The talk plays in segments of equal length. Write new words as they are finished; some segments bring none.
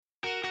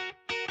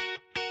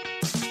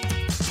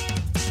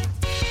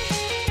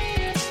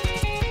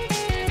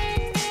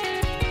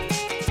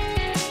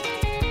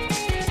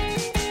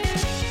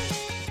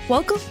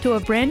Welcome to a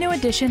brand new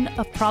edition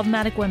of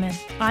Problematic Women.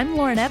 I'm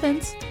Lauren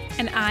Evans.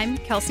 And I'm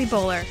Kelsey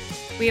Bowler.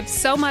 We have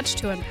so much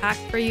to unpack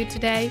for you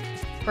today.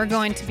 We're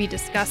going to be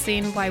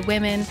discussing why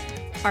women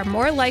are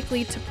more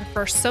likely to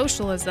prefer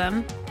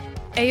socialism,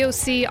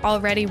 AOC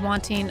already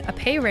wanting a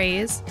pay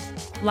raise,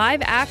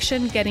 live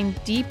action getting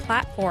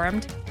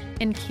deplatformed,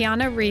 and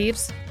Keanu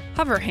Reeves'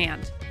 hover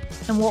hand.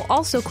 And we'll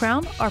also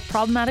crown our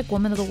Problematic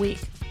Woman of the Week.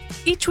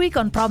 Each week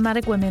on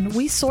Problematic Women,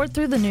 we sort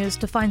through the news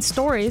to find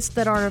stories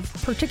that are of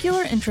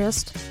particular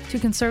interest to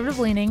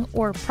conservative-leaning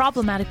or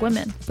problematic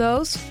women,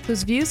 those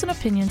whose views and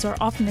opinions are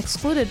often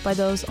excluded by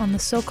those on the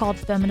so-called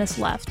feminist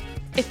left.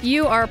 If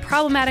you are a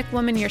problematic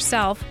woman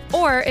yourself,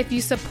 or if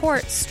you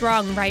support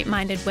strong,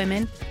 right-minded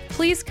women,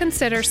 please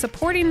consider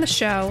supporting the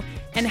show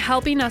and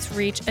helping us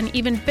reach an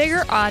even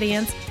bigger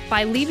audience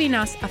by leaving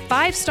us a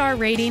 5-star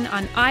rating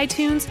on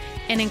iTunes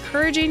and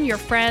encouraging your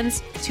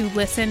friends to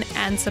listen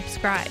and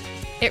subscribe.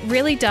 It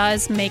really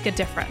does make a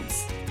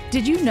difference.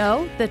 Did you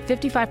know that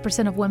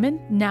 55% of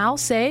women now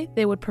say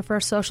they would prefer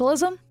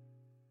socialism?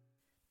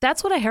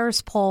 That's what a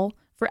Harris poll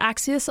for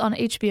Axios on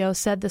HBO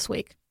said this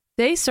week.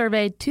 They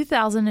surveyed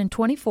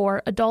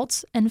 2,024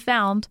 adults and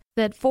found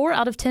that 4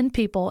 out of 10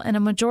 people and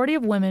a majority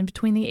of women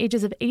between the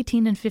ages of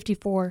 18 and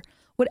 54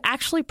 would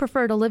actually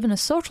prefer to live in a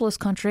socialist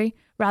country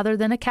rather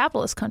than a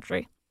capitalist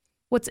country.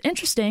 What's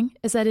interesting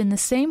is that in the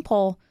same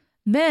poll,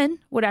 men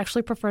would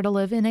actually prefer to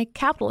live in a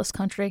capitalist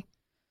country.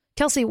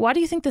 Kelsey, why do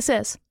you think this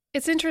is?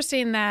 It's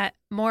interesting that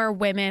more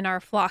women are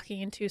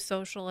flocking to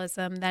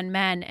socialism than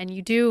men, and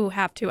you do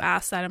have to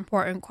ask that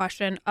important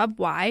question of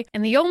why.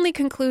 And the only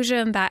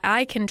conclusion that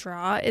I can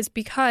draw is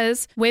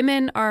because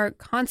women are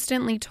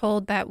constantly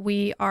told that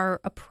we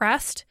are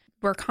oppressed,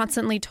 we're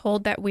constantly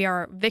told that we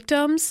are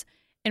victims,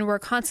 and we're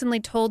constantly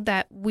told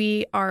that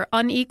we are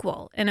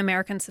unequal in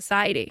American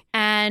society.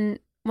 And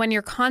when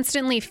you're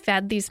constantly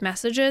fed these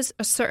messages,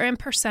 a certain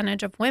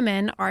percentage of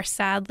women are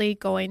sadly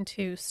going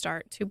to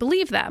start to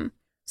believe them.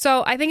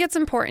 So I think it's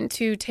important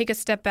to take a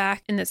step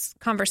back in this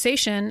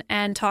conversation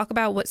and talk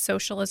about what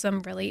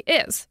socialism really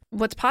is.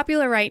 What's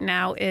popular right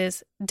now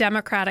is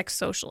democratic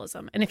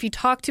socialism. And if you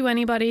talk to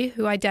anybody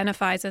who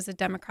identifies as a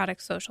democratic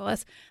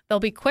socialist,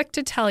 they'll be quick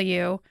to tell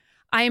you,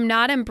 I am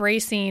not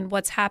embracing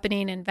what's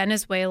happening in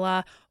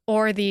Venezuela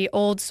or the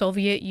old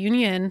Soviet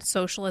Union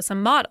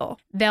socialism model.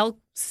 They'll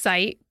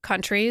cite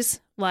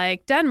countries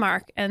like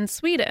Denmark and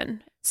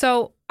Sweden.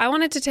 So I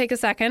wanted to take a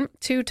second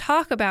to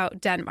talk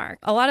about Denmark.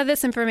 A lot of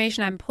this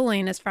information I'm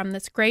pulling is from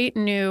this great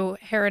new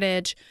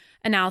heritage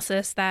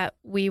analysis that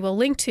we will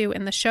link to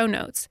in the show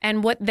notes.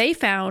 And what they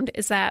found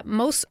is that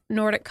most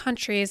Nordic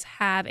countries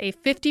have a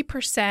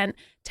 50%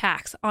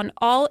 tax on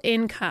all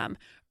income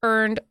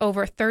earned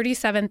over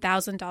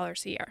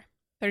 $37,000 a year.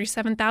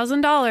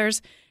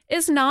 $37,000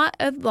 is not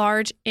a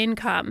large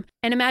income.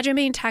 And imagine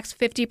being taxed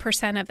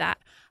 50% of that.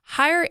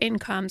 Higher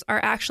incomes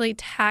are actually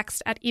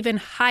taxed at even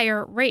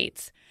higher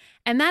rates.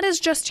 And that is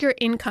just your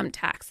income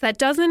tax. That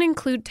doesn't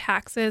include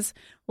taxes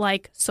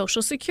like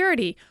Social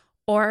Security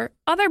or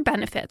other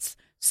benefits.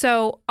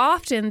 So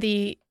often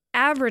the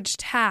average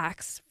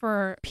tax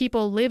for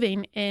people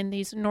living in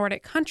these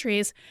Nordic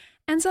countries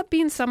ends up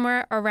being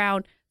somewhere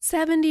around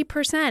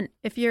 70%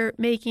 if you're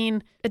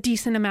making a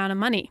decent amount of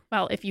money.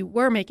 Well, if you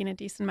were making a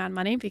decent amount of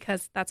money,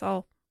 because that's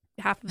all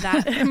half of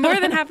that, more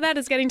than half of that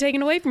is getting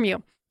taken away from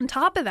you. On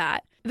top of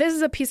that, this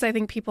is a piece I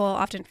think people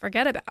often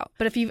forget about.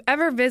 But if you've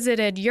ever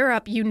visited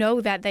Europe, you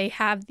know that they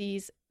have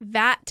these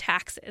VAT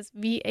taxes,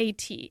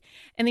 VAT,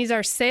 and these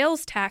are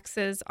sales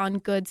taxes on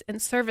goods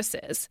and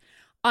services.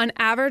 On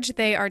average,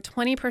 they are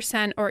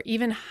 20% or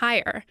even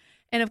higher.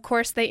 And of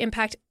course, they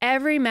impact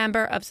every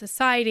member of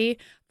society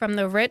from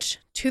the rich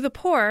to the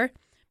poor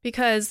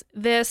because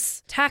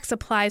this tax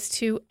applies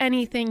to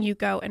anything you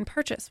go and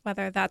purchase,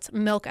 whether that's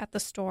milk at the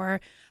store,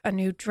 a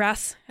new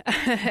dress,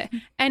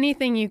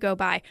 anything you go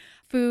buy,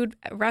 food,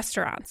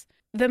 restaurants.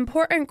 The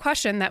important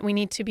question that we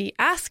need to be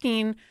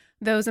asking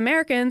those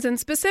Americans, and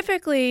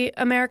specifically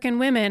American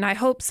women, I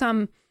hope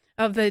some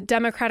of the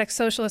democratic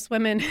socialist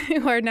women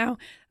who are now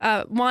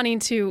wanting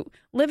to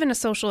live in a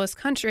socialist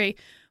country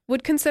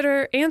would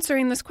consider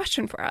answering this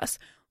question for us.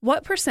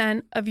 What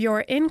percent of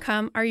your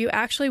income are you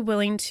actually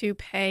willing to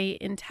pay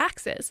in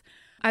taxes?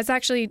 I was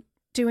actually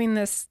doing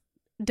this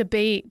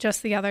debate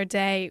just the other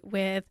day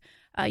with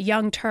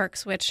Young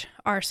Turks, which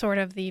are sort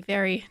of the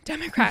very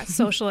Democrat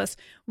socialist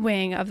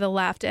wing of the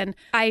left. And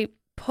I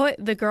put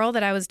the girl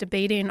that I was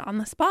debating on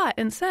the spot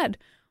and said,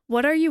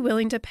 what are you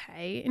willing to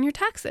pay in your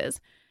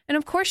taxes? And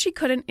of course, she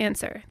couldn't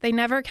answer. They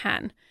never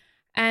can.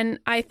 And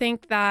I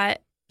think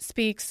that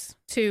speaks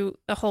to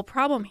the whole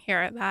problem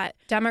here that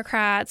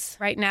Democrats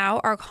right now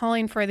are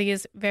calling for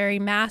these very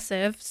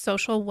massive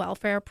social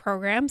welfare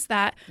programs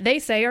that they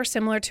say are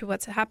similar to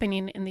what's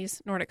happening in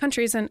these Nordic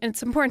countries. And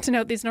it's important to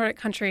note these Nordic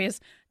countries,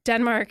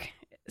 Denmark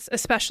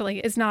especially,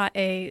 is not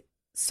a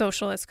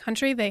socialist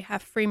country. They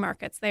have free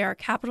markets. They are a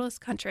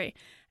capitalist country.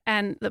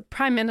 And the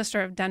Prime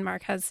Minister of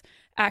Denmark has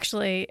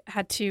actually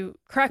had to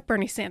correct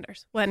Bernie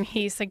Sanders when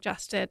he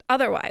suggested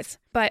otherwise.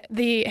 But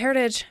the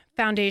Heritage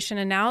Foundation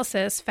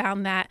analysis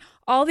found that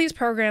all these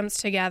programs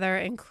together,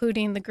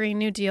 including the Green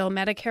New Deal,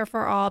 Medicare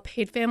for All,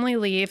 paid family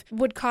leave,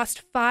 would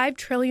cost $5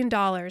 trillion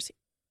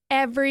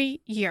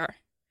every year.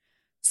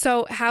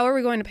 So how are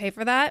we going to pay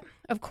for that?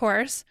 Of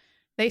course,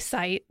 they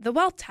cite the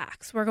wealth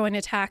tax. We're going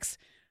to tax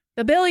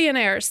the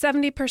billionaires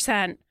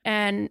 70%.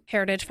 And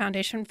Heritage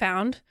Foundation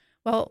found,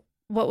 well,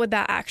 what would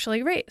that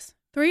actually raise?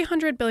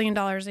 $300 billion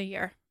a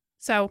year.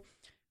 So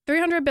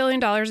 $300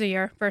 billion a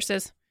year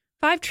versus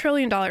 $5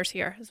 trillion a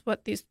year is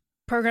what these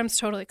programs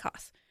totally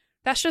cost.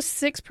 That's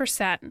just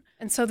 6%.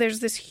 And so there's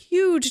this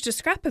huge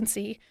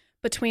discrepancy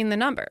between the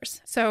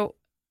numbers. So,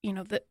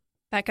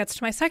 that gets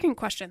to my second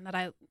question that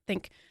I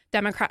think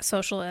Democrat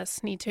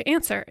socialists need to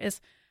answer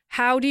is,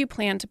 how do you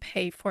plan to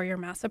pay for your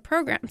massive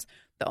programs?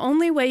 The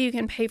only way you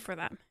can pay for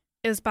them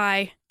is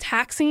by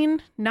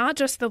taxing not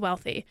just the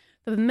wealthy,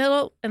 the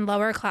middle and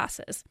lower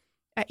classes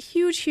at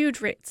huge, huge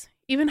rates,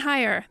 even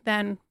higher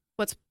than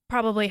what's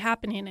probably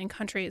happening in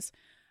countries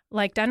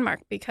like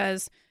Denmark,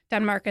 because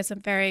Denmark is a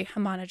very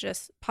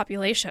homogenous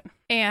population.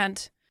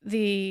 And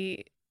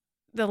the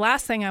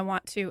last thing I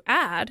want to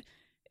add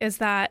is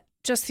that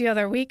just the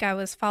other week, I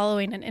was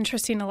following an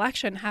interesting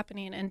election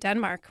happening in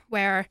Denmark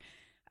where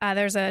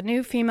there's a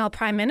new female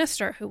prime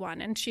minister who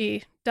won, and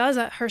she does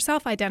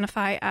herself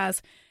identify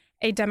as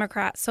a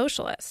Democrat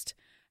socialist.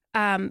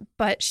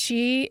 But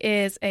she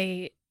is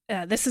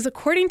this is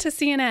according to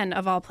CNN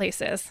of all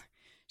places,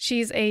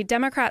 she's a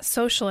Democrat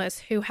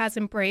socialist who has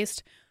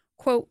embraced,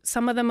 quote,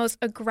 some of the most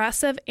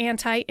aggressive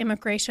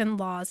anti-immigration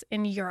laws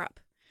in Europe.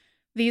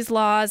 These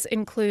laws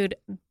include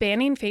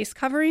banning face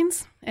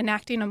coverings,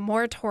 enacting a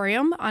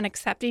moratorium on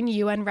accepting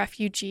UN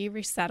refugee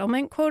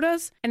resettlement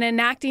quotas, and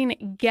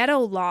enacting ghetto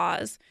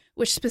laws,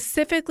 which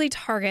specifically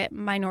target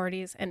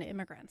minorities and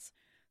immigrants.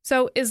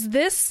 So is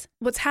this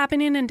what's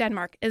happening in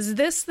Denmark? Is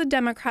this the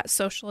Democrat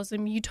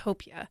socialism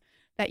utopia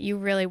that you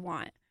really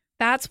want?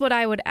 That's what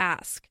I would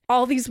ask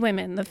all these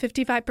women, the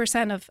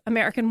 55% of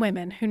American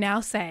women who now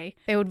say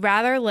they would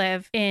rather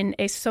live in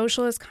a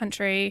socialist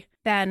country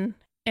than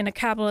in a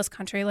capitalist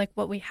country like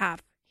what we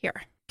have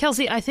here.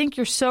 Kelsey, I think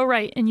you're so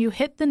right. And you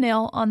hit the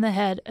nail on the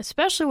head,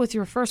 especially with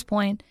your first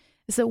point,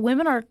 is that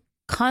women are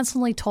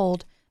constantly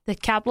told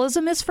that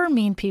capitalism is for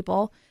mean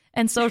people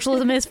and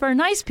socialism is for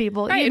nice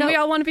people. Right, and we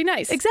all want to be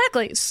nice.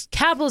 Exactly.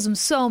 Capitalism's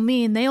so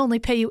mean. They only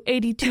pay you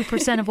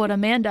 82% of what a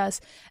man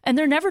does. And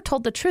they're never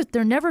told the truth.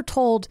 They're never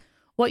told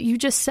what you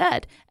just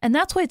said. And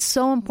that's why it's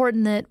so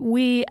important that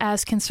we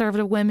as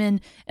conservative women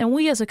and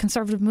we as a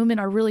conservative movement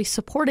are really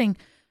supporting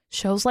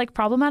shows like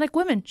Problematic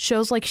Women,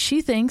 shows like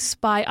She Thinks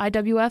by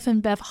IWF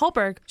and Bev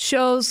Hallberg,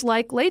 shows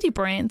like Lady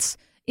Brains,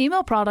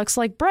 email products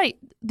like Bright,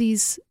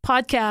 these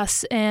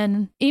podcasts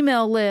and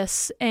email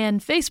lists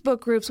and Facebook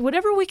groups,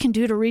 whatever we can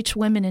do to reach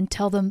women and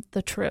tell them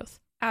the truth.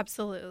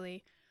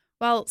 Absolutely.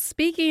 Well,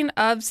 speaking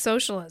of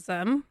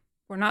socialism,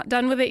 we're not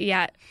done with it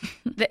yet.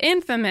 The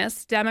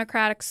infamous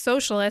Democratic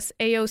Socialist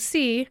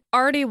AOC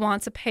already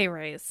wants a pay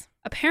raise.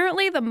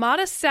 Apparently, the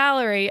modest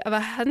salary of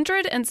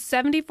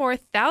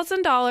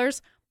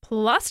 $174,000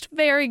 plus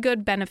very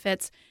good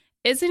benefits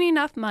isn't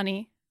enough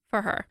money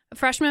for her. A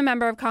freshman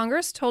member of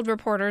Congress told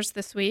reporters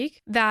this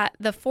week that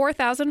the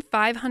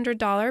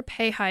 $4,500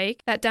 pay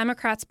hike that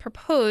Democrats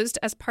proposed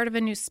as part of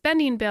a new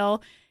spending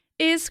bill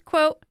is,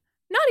 quote,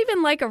 not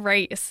even like a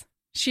raise,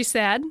 she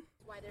said.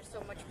 Why there's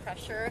so much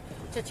pressure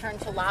to turn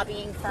to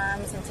lobbying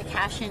firms and to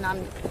cash in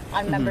on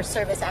member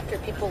service after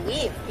people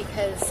leave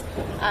because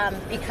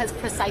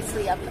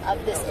precisely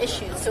of this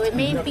issue. So it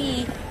may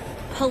be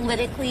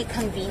politically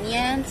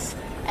convenient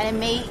and it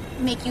may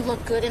make you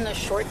look good in the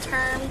short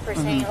term for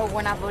saying, oh,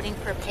 we're not voting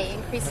for pay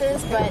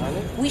increases, but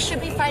we should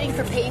be fighting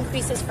for pay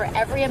increases for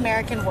every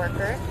American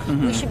worker.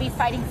 We should be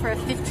fighting for a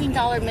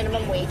 $15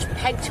 minimum wage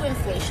pegged to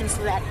inflation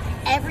so that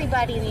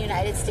everybody in the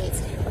United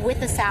States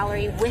with a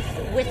salary,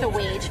 with a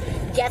wage,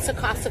 gets a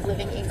cost of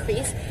living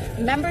increase.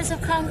 Members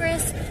of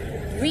Congress,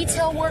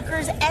 retail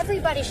workers,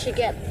 everybody should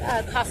get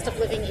cost of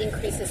living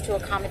increases to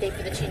accommodate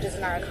for the changes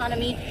in our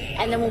economy.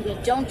 And then when we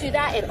don't do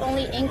that, it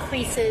only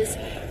increases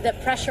the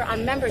pressure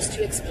on members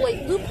to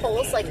exploit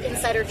loopholes, like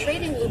insider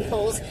trading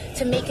loopholes,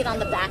 to make it on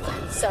the back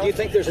end. So do you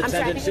think there's a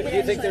tendency?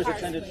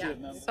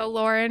 So,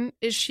 Lauren,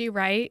 is she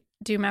right?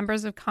 Do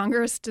members of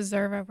Congress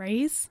deserve a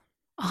raise?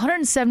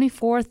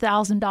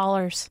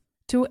 $174,000.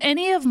 To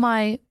any of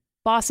my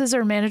bosses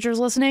or managers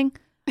listening,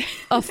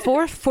 a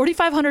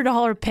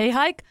 $4,500 pay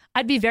hike,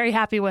 I'd be very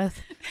happy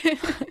with.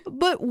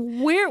 But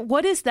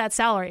what is that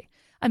salary?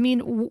 I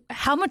mean,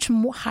 how much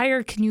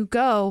higher can you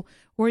go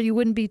where you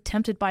wouldn't be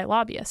tempted by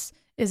lobbyists?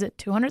 Is it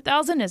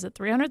 $200,000? Is it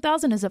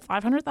 $300,000? Is it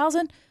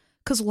 $500,000?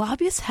 Because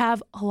lobbyists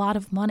have a lot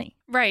of money.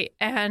 Right.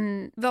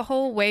 And the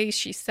whole way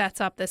she sets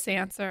up this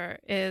answer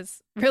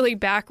is really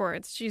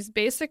backwards. She's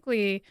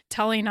basically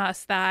telling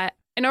us that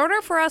in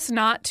order for us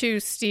not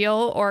to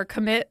steal or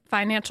commit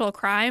financial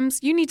crimes,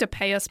 you need to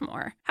pay us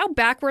more. How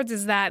backwards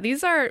is that?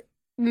 These are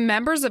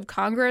members of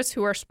Congress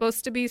who are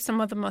supposed to be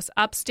some of the most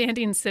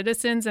upstanding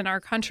citizens in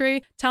our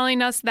country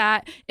telling us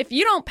that if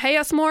you don't pay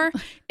us more,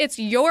 it's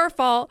your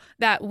fault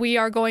that we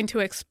are going to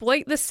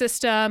exploit the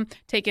system,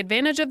 take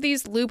advantage of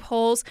these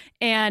loopholes,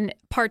 and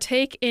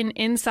partake in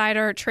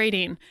insider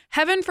trading.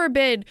 Heaven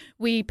forbid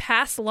we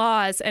pass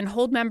laws and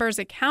hold members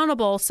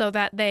accountable so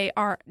that they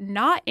are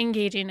not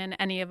engaging in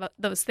any of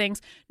those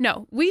things.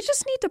 No, we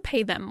just need to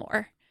pay them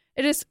more.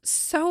 It is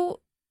so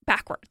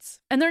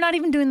backwards. And they're not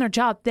even doing their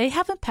job. They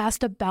haven't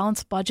passed a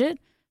balanced budget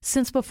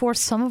since before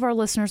some of our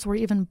listeners were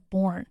even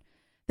born.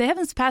 They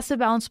haven't passed a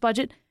balanced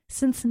budget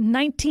since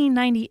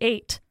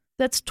 1998.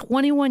 That's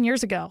 21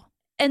 years ago.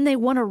 And they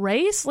want a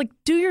raise? Like,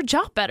 do your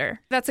job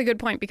better. That's a good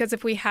point, because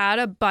if we had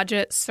a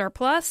budget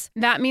surplus,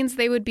 that means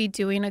they would be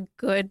doing a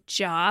good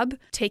job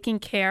taking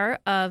care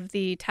of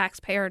the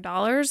taxpayer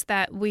dollars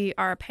that we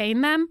are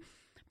paying them.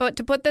 But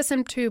to put this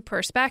into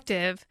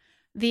perspective,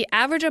 the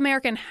average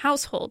American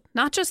household,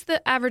 not just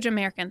the average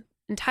American,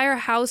 entire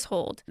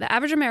household, the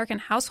average American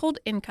household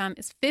income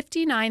is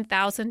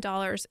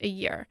 $59,000 a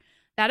year.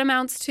 That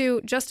amounts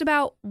to just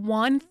about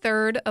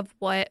 1/3 of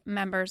what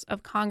members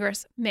of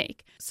Congress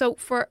make. So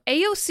for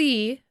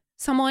AOC,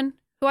 someone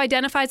who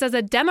identifies as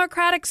a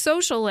democratic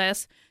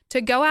socialist, to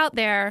go out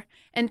there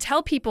and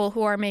tell people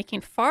who are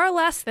making far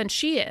less than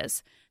she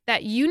is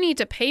that you need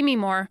to pay me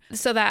more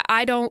so that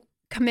I don't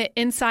commit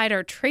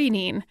insider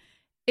trading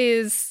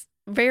is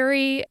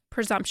very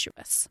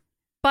presumptuous.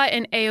 But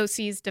in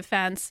AOC's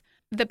defense,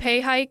 the pay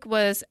hike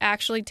was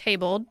actually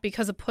tabled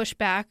because of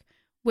pushback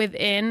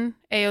within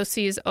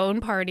AOC's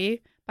own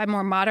party by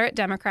more moderate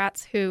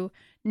Democrats who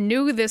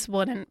knew this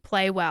wouldn't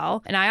play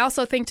well. And I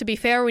also think, to be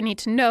fair, we need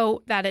to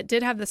note that it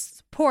did have the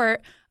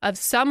support of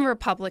some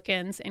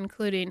Republicans,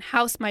 including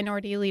House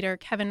Minority Leader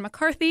Kevin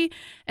McCarthy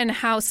and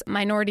House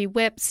Minority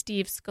Whip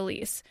Steve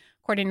Scalise.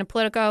 According to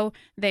Politico,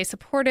 they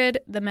supported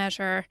the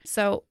measure.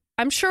 So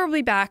I'm sure we'll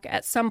be back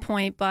at some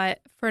point, but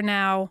for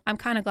now, I'm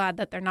kind of glad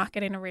that they're not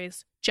getting a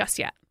raise just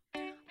yet.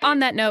 On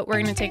that note, we're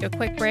going to take a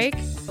quick break,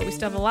 but we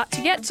still have a lot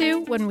to get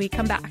to when we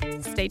come back.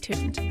 Stay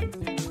tuned.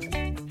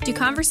 Do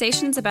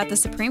conversations about the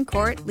Supreme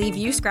Court leave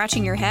you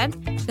scratching your head?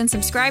 Then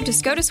subscribe to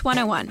SCOTUS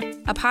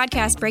 101, a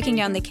podcast breaking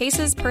down the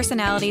cases,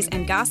 personalities,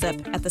 and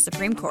gossip at the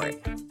Supreme Court.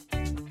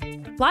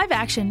 Live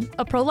Action,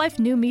 a pro-life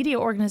new media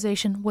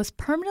organization, was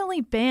permanently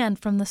banned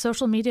from the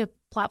social media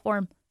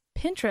platform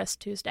Pinterest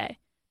Tuesday.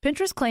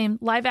 Pinterest claimed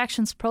Live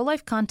Action's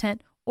pro-life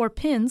content, or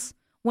PINs,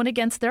 went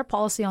against their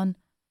policy on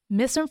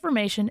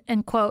misinformation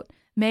and, quote,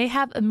 may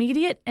have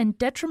immediate and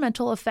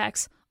detrimental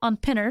effects on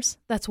Pinners,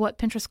 that's what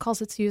Pinterest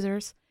calls its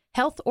users,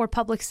 health or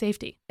public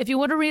safety. If you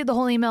want to read the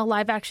whole email,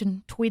 Live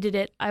Action tweeted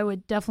it. I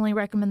would definitely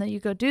recommend that you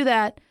go do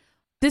that.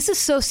 This is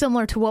so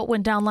similar to what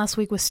went down last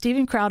week with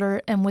Steven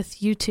Crowder and with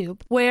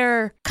YouTube,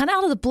 where kind of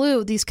out of the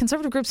blue, these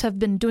conservative groups have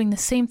been doing the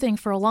same thing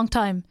for a long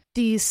time.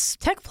 These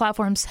tech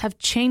platforms have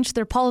changed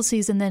their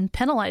policies and then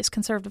penalized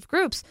conservative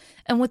groups.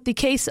 And with the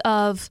case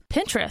of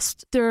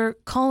Pinterest, they're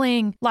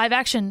calling Live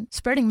Action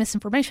spreading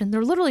misinformation.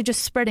 They're literally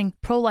just spreading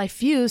pro-life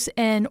views,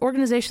 and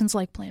organizations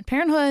like Planned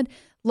Parenthood,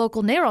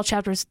 local NARAL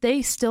chapters,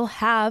 they still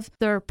have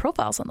their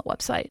profiles on the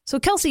website. So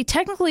Kelsey,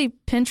 technically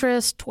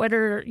Pinterest,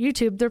 Twitter,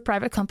 YouTube, they're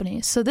private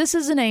companies. So this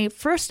isn't a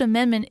First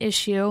Amendment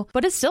issue,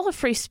 but it's still a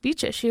free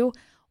speech issue.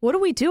 What do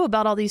we do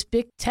about all these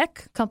big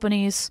tech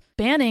companies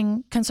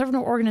banning conservative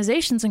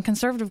organizations and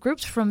conservative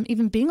groups from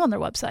even being on their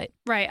website?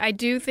 Right. I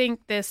do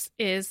think this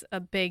is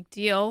a big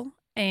deal,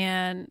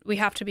 and we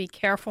have to be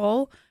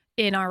careful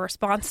in our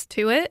response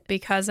to it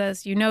because,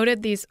 as you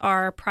noted, these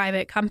are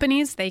private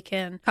companies. They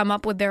can come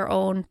up with their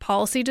own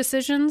policy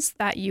decisions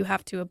that you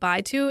have to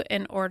abide to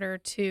in order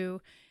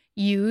to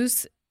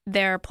use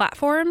their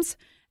platforms.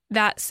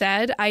 That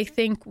said, I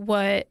think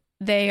what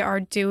they are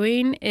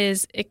doing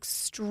is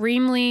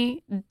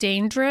extremely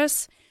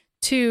dangerous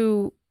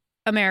to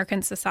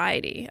American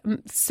society,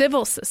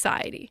 civil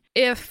society.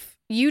 If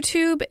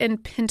YouTube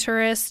and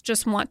Pinterest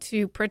just want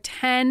to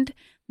pretend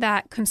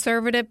that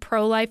conservative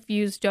pro-life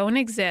views don't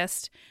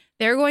exist,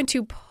 they're going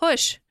to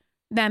push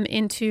them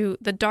into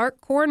the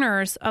dark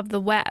corners of the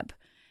web.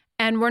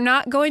 And we're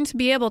not going to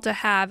be able to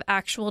have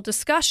actual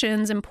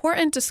discussions,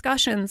 important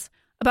discussions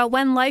about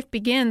when life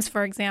begins,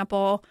 for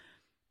example,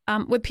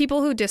 with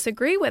people who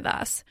disagree with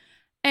us.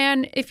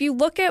 And if you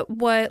look at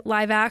what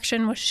Live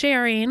Action was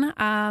sharing,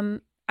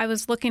 I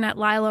was looking at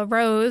Lila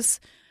Rose,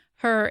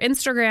 her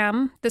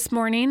Instagram this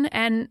morning,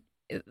 and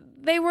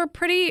they were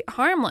pretty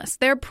harmless.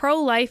 They're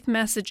pro-life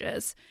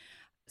messages.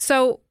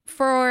 So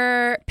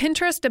for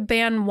Pinterest to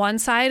ban one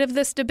side of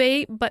this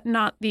debate, but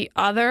not the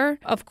other,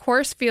 of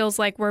course, feels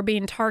like we're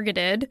being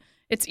targeted.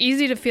 It's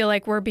easy to feel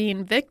like we're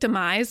being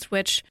victimized,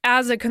 which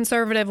as a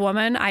conservative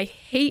woman, I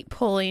hate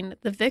pulling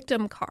the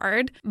victim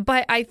card.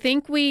 But I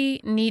think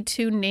we need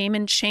to name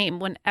and shame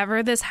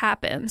whenever this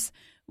happens.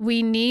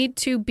 We need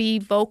to be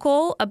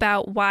vocal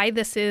about why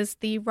this is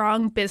the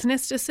wrong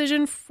business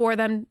decision for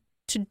them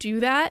to do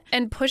that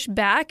and push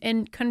back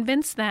and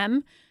convince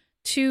them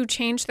to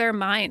change their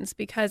minds,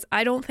 because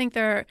I don't think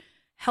they're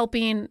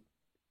helping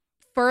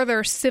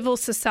further civil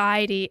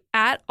society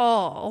at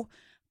all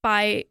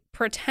by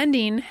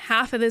pretending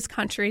half of this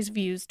country's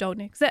views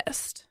don't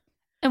exist.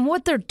 And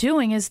what they're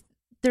doing is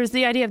there's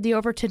the idea of the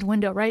Overton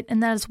window, right?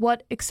 And that is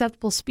what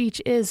acceptable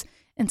speech is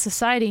in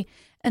society.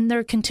 And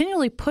they're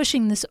continually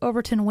pushing this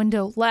Overton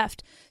window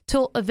left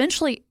till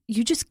eventually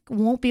you just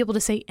won't be able to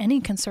say any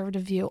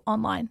conservative view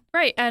online.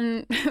 Right.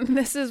 And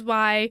this is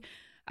why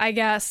I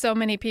guess so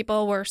many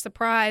people were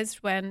surprised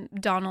when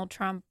Donald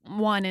Trump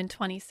won in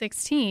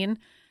 2016,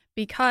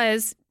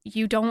 because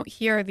you don't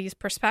hear these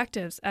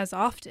perspectives as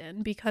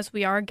often because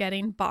we are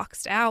getting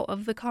boxed out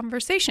of the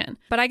conversation.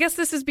 But I guess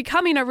this is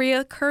becoming a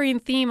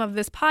reoccurring theme of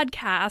this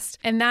podcast,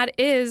 and that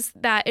is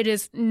that it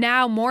is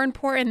now more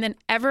important than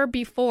ever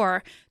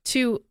before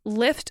to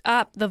lift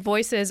up the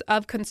voices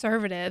of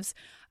conservatives,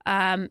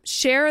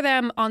 share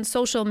them on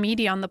social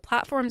media, on the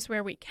platforms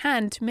where we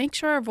can, to make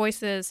sure our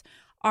voices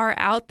are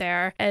out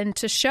there and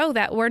to show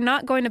that we're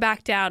not going to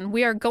back down.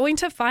 We are going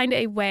to find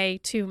a way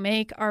to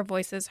make our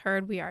voices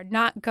heard. We are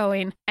not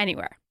going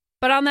anywhere.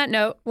 But on that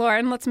note,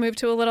 Lauren, let's move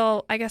to a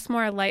little, I guess,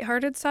 more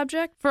lighthearted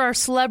subject. For our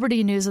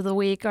celebrity news of the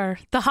week, or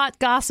the hot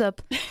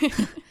gossip,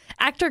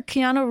 actor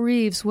Keanu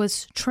Reeves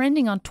was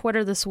trending on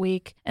Twitter this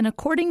week. And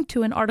according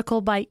to an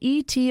article by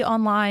ET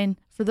Online,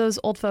 for those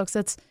old folks,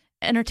 that's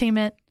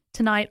Entertainment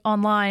Tonight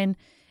Online,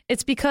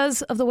 it's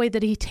because of the way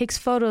that he takes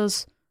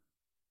photos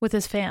with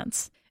his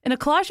fans. In a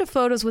collage of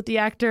photos with the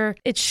actor,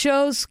 it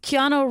shows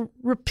Keanu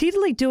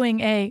repeatedly doing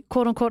a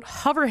quote-unquote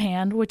hover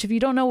hand, which if you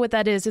don't know what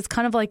that is, it's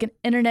kind of like an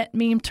internet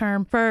meme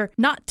term for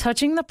not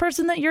touching the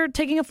person that you're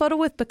taking a photo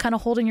with, but kind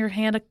of holding your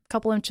hand a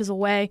couple inches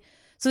away.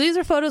 So these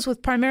are photos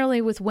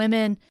primarily with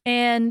women,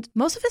 and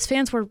most of his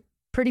fans were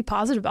pretty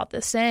positive about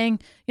this, saying,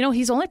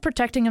 he's only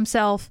protecting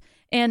himself,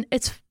 and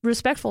it's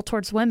respectful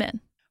towards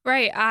women.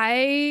 Right.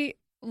 I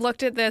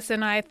looked at this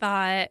and I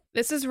thought,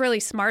 this is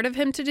really smart of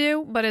him to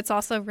do, but it's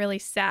also really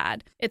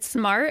sad. It's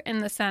smart in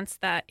the sense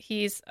that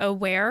he's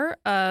aware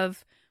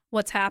of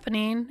what's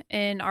happening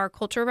in our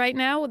culture right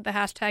now with the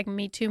hashtag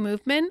 #MeToo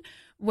movement,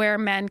 where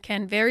men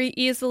can very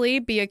easily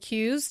be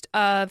accused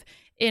of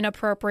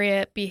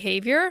inappropriate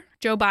behavior.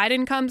 Joe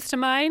Biden comes to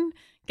mind,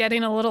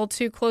 getting a little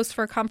too close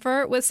for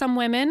comfort with some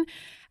women.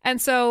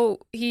 And so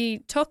he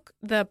took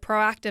the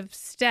proactive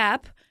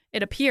step,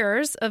 it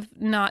appears, of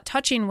not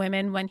touching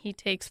women when he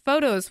takes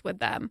photos with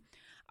them.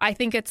 I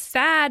think it's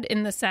sad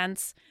in the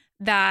sense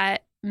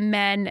that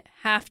men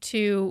have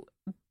to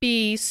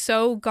be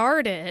so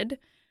guarded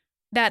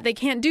that they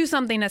can't do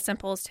something as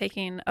simple as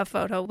taking a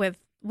photo with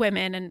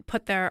women and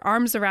put their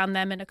arms around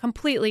them in a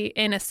completely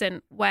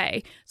innocent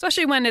way,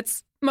 especially when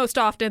it's most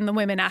often the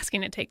women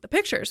asking to take the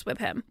pictures with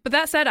him. But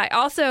that said, I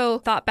also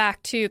thought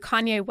back to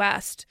Kanye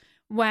West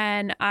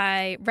when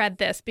I read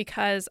this,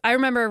 because I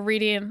remember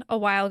reading a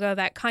while ago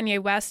that Kanye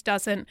West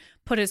doesn't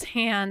put his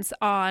hands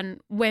on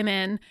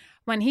women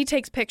when he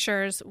takes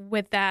pictures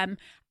with them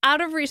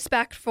out of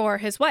respect for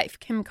his wife,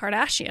 Kim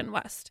Kardashian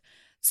West.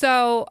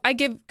 So I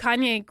give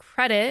Kanye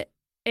credit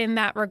in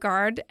that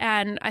regard,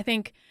 and I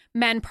think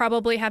men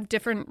probably have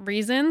different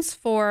reasons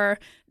for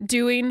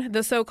doing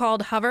the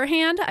so-called hover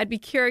hand. I'd be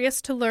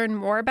curious to learn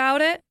more about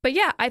it. But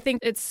yeah, I think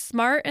it's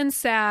smart and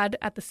sad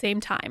at the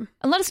same time.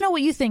 And let us know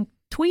what you think.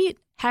 Tweet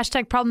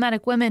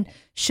 #problematicwomen.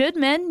 Should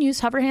men use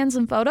hover hands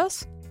in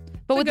photos?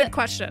 But with a good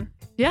question.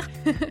 Yeah.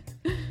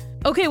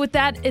 Okay, with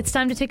that, it's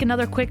time to take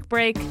another quick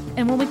break.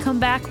 And when we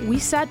come back, we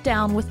sat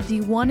down with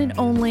the one and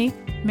only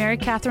Mary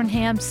Catherine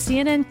Ham,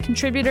 CNN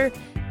contributor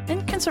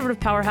and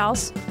conservative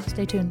powerhouse.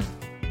 Stay tuned.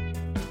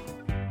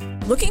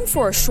 Looking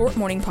for a short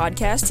morning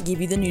podcast to give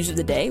you the news of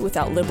the day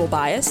without liberal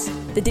bias?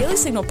 The Daily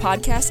Signal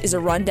podcast is a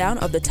rundown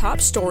of the top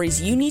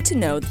stories you need to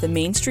know that the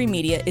mainstream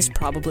media is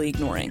probably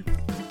ignoring.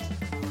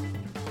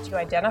 Do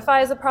you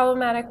identify as a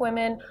problematic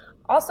woman?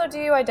 Also, do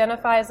you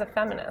identify as a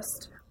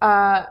feminist?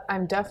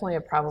 I'm definitely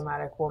a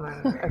problematic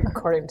woman,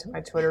 according to my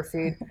Twitter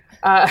feed.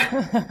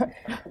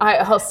 I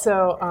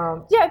also,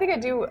 I think I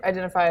do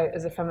identify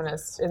as a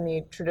feminist in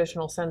the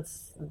traditional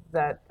sense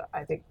that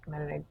I think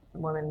men and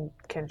women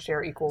can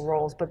share equal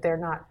roles, but they're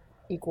not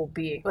equal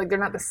being. Like, they're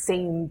not the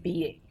same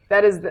being.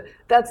 That's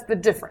the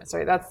difference,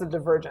 right? That's the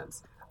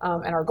divergence.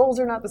 And our goals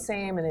are not the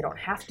same, and they don't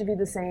have to be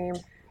the same.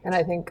 And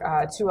I think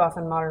too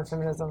often modern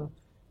feminism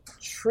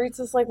treats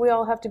us like we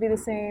all have to be the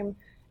same,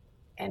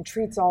 and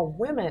treats all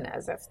women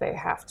as if they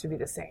have to be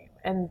the same.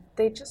 And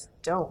they just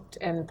don't.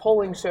 And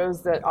polling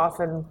shows that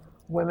often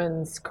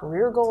women's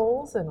career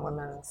goals and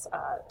women's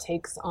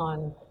takes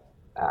on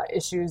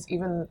issues,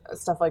 even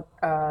stuff like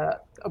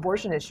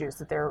abortion issues,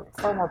 that they're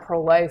far more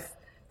pro-life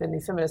than the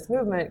feminist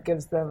movement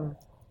gives them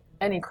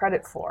any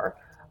credit for.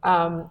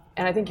 And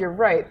I think you're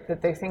right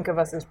that they think of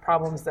us as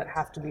problems that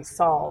have to be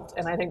solved.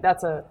 And I think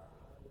that's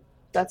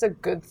a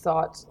good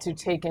thought to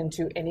take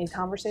into any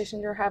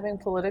conversation you're having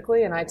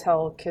politically. And I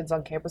tell kids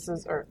on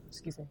campuses, or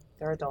excuse me,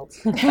 they're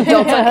adults. Adults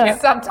on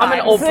campus. I'm an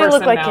old person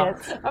look like now.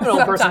 Kids. I'm an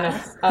old person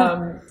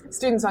now.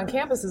 Students on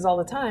campuses all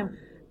the time,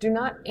 do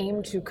not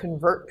aim to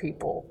convert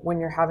people when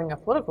you're having a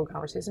political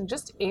conversation.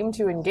 Just aim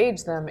to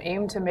engage them,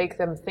 aim to make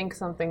them think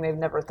something they've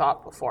never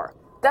thought before.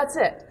 That's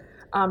it.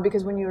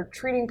 Because when you're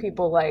treating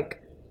people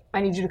like,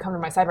 I need you to come to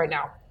my side right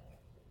now,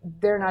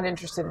 they're not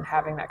interested in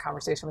having that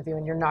conversation with you,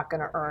 and you're not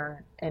going to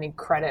earn any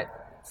credit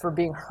for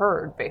being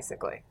heard,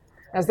 basically.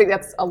 And I think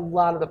that's a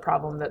lot of the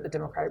problem that the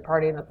Democratic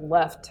Party and that the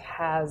left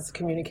has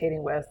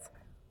communicating with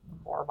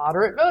more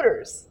moderate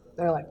voters.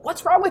 They're like,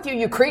 what's wrong with you,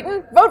 you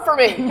cretin? Vote for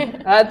me.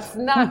 That's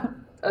not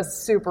a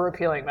super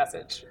appealing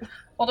message.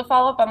 Well, to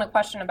follow up on the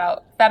question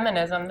about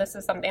feminism, this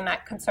is something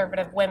that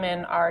conservative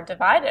women are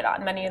divided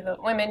on. Many of the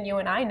women you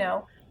and I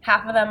know,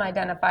 half of them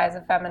identify as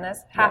a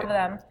feminist, half of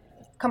them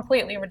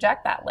completely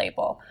reject that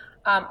label.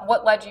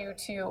 What led you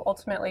to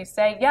ultimately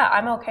say, yeah,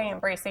 I'm okay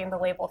embracing the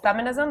label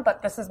feminism,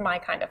 but this is my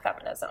kind of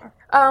feminism?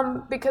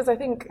 Because I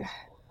think,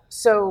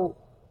 so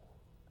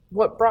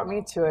what brought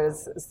me to it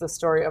is the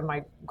story of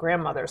my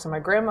grandmother. So my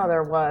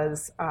grandmother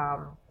was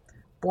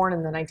born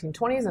in the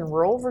 1920s in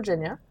rural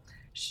Virginia.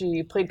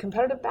 She played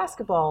competitive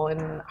basketball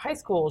in high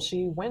school.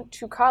 She went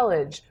to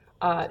college.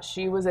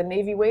 She was a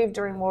Navy wave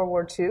during World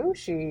War II.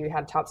 She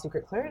had top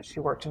secret clearance. She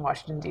worked in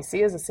Washington,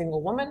 D.C. as a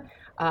single woman.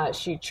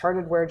 She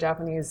charted where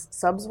Japanese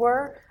subs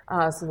were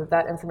so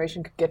that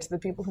information could get to the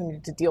people who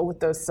needed to deal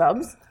with those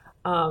subs.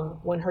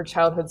 When her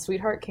childhood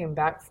sweetheart came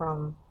back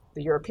from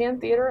the European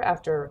theater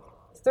after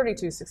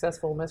 32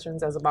 successful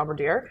missions as a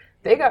bombardier,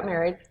 they got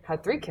married,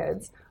 had 3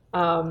 kids.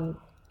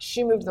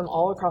 She moved them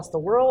all across the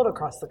world,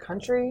 across the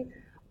country,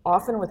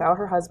 often without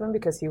her husband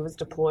because he was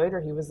deployed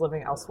or he was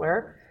living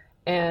elsewhere.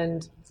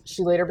 And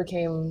she later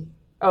became,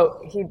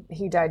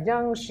 he died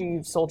young. She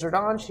soldiered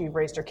on. She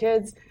raised her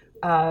kids.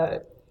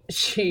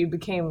 She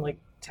became like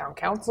town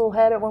council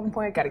head at one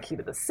point, got a key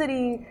to the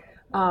city,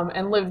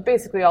 and lived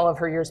basically all of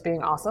her years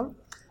being awesome.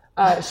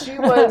 She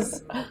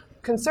was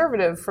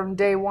conservative from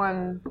day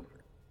one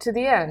to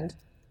the end,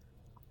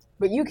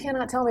 but you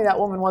cannot tell me that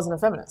woman wasn't a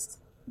feminist.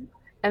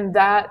 And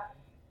that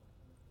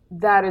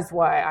is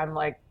why I'm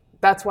like,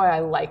 that's why I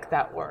like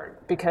that word,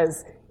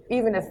 because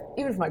even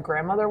if my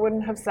grandmother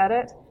wouldn't have said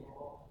it,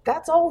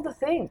 that's all the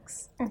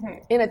things.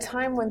 Mm-hmm. In a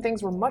time when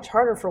things were much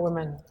harder for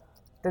women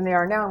than they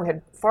are now, and we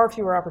had far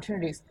fewer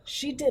opportunities,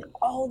 she did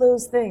all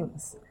those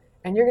things.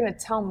 And you're going to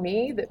tell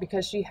me that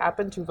because she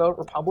happened to vote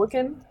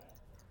Republican,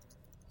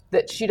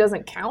 that she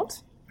doesn't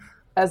count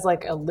as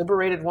like a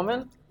liberated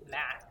woman? Nah.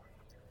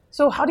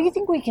 So how do you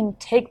think we can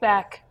take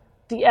back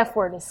the F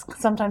word, as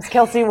sometimes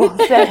Kelsey will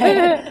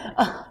say?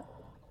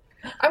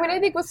 I mean, I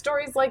think with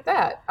stories like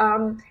that,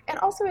 and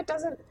also it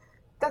doesn't,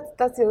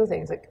 that's the other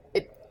thing, it's like,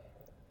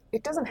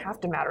 it doesn't have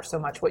to matter so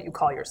much what you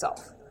call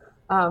yourself.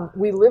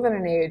 We live in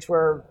an age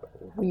where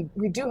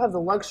we do have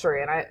the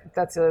luxury, and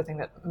that's the other thing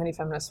that many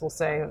feminists will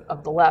say,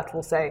 of the left,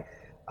 will say,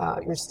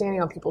 you're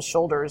standing on people's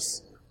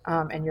shoulders,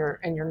 and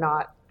you're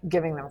not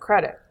giving them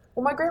credit.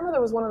 Well, my grandmother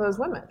was one of those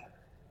women,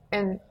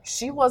 and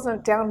she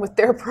wasn't down with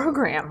their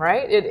program,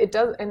 right? It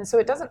does, and so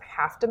it doesn't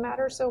have to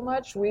matter so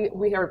much.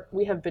 We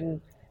have been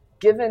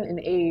given an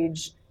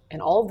age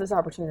and all of this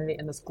opportunity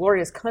in this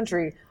glorious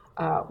country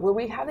where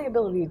we have the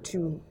ability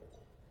to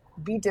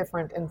be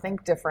different and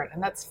think different,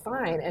 and that's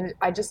fine. And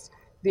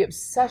the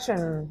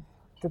obsession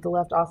that the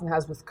left often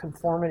has with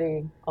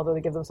conformity, although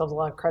they give themselves a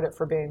lot of credit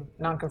for being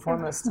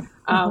nonconformist,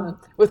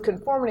 with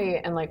conformity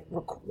and like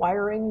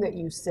requiring that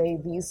you say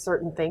these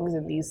certain things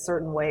in these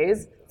certain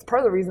ways. It's part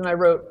of the reason I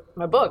wrote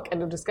my book,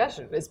 End of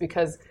Discussion, is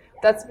because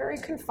that's very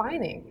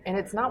confining, and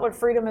it's not what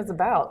freedom is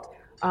about.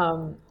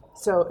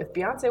 So if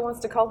Beyonce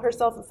wants to call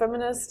herself a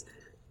feminist,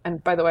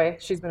 and by the way,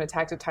 she's been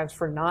attacked at times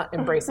for not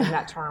embracing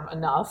that term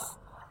enough,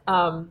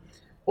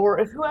 or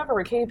if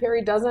whoever, Katy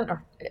Perry doesn't,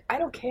 or I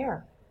don't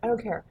care.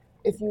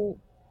 If you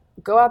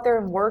go out there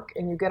and work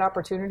and you get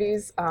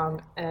opportunities,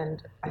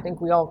 and I think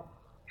we all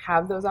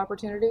have those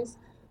opportunities,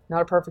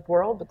 not a perfect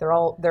world, but they're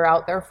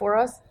out there for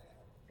us.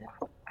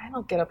 I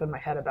don't get up in my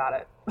head about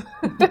it.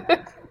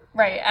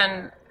 Right,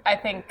 and I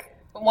think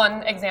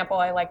one example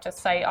I like to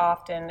cite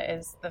often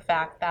is the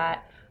fact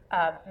that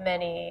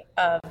many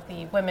of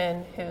the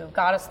women who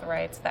got us the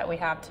rights that we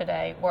have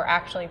today were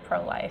actually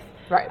pro-life.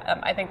 Right.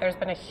 I think there's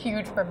been a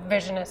huge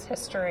revisionist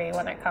history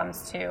when it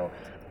comes to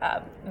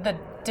the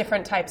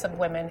different types of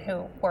women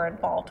who were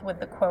involved with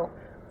the, quote,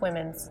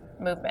 women's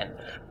movement.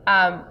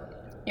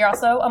 You're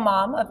also a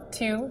mom of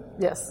 2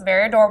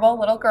 very adorable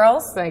little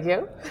girls. Think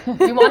you.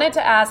 We wanted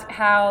to ask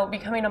how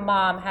becoming a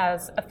mom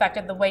has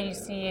affected the way you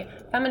see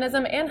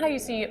feminism and how you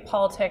see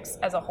politics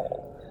as a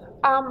whole.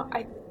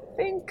 I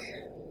think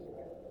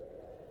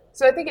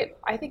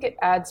it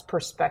adds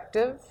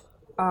perspective,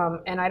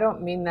 and I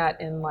don't mean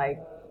that in like,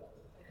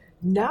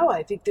 now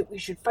I think that we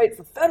should fight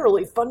for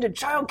federally funded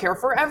childcare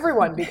for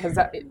everyone, because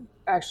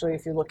actually,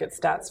 if you look at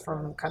stats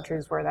from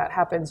countries where that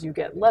happens, you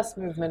get less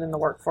movement in the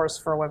workforce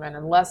for women,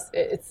 and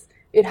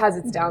it has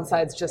its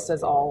downsides, just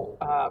as all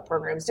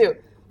programs do.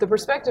 The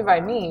perspective I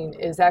mean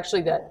is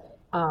actually that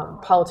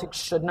politics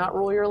should not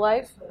rule your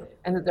life,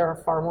 and that there are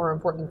far more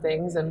important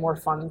things and more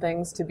fun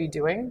things to be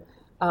doing.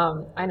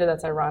 I know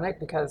that's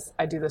ironic because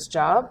I do this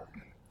job,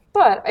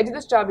 but I do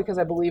this job because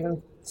I believe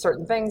in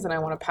certain things and I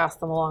want to pass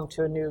them along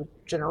to a new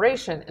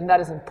generation, and that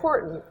is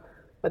important.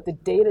 But the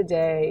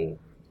day-to-day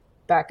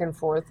back and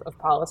forth of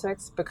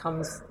politics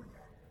becomes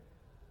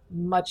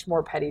much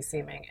more petty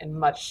seeming and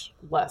much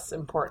less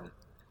important.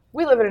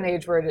 we live in an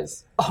age where it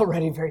is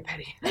already very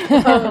petty.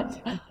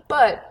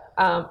 But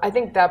I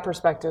think that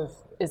perspective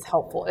is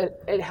helpful.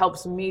 It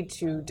helps me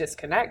to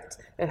disconnect.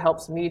 It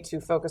helps me to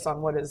focus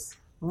on what is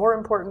more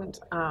important.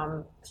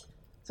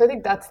 So I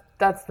think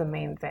that's the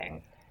main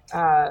thing.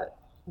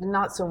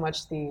 Not so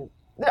much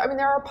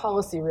there are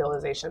policy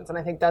realizations, and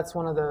I think that's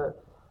one of the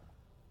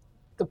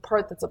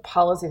part that's a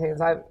policy thing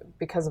is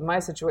because of my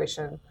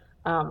situation,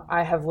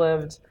 I have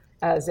lived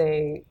as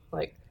a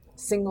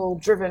single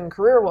driven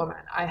career woman.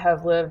 I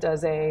have lived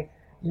as a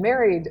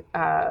married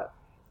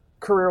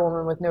career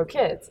woman with no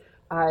kids.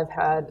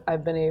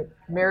 I've been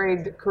a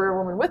married career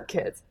woman with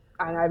kids,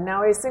 and I'm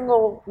now a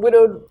single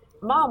widowed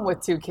mom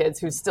with 2 kids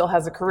who still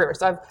has a career.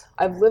 So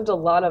I've lived a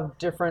lot of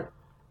different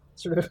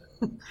sort of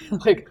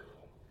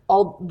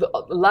a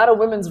lot of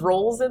women's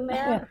roles in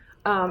there.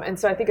 And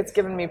so I think it's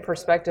given me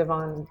perspective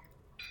on,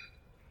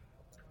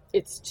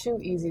 it's too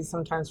easy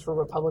sometimes for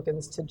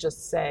Republicans to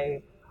just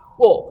say,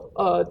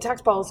 well,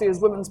 tax policy is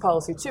women's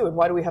policy too, and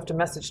why do we have to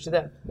message to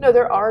them? No,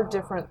 there are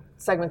different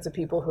segments of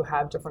people who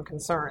have different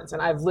concerns,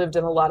 and I've lived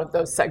in a lot of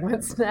those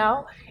segments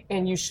now,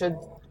 and you should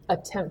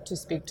attempt to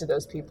speak to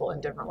those people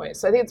in different ways.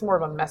 So I think it's more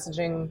of a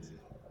messaging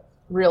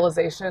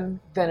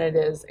realization than it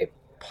is a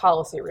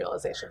policy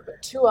realization.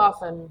 But too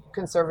often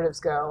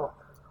conservatives go,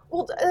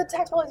 well, the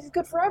tax policy is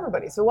good for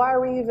everybody, so why are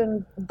we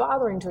even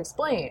bothering to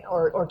explain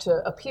or to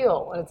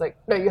appeal? And it's like,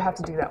 no, you have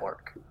to do that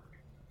work.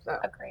 So.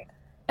 Agreed.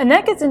 And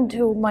that gets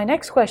into my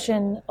next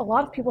question. A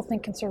lot of people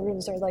think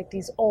conservatives are like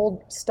these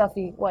old,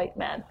 stuffy white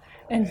men.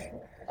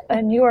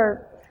 And you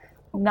are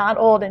not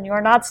old and you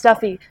are not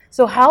stuffy.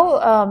 So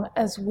how,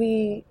 as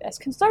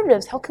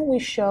conservatives, how can we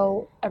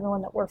show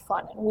everyone that we're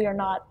fun and we are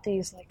not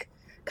these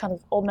kind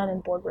of old men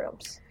in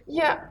boardrooms?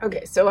 Yeah,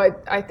 okay. So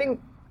I think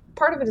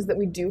part of it is that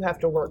we do have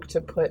to work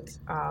to put,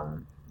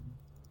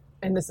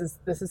 and this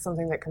is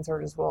something that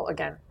conservatives will,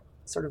 again,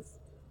 sort of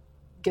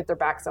get their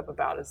backs up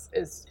about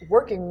is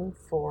working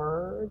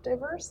for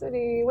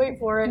diversity. Wait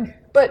for it.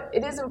 But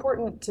it is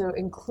important to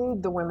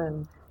include the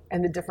women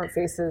and the different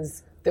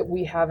faces that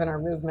we have in our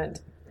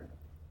movement,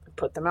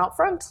 put them out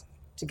front,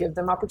 to give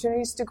them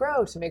opportunities to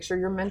grow, to make sure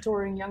you're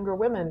mentoring younger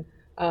women,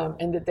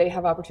 and that they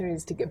have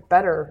opportunities to get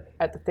better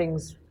at the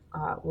things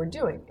we're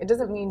doing. It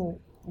doesn't mean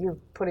you're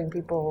putting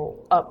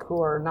people up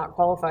who are not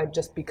qualified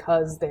just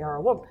because they are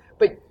a woman,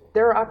 but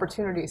there are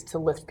opportunities to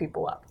lift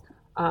people up.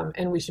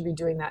 And we should be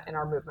doing that in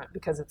our movement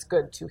because it's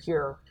good to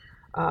hear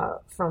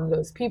from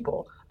those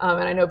people.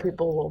 And I know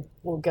people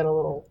will get a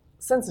little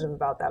sensitive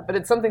about that, but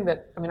it's something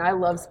that, I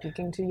love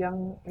speaking to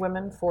young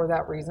women for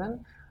that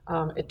reason.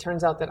 It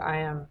turns out that I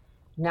am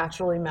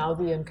naturally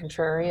mouthy and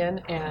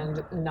contrarian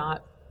and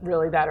not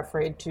really that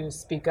afraid to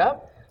speak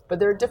up. But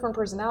there are different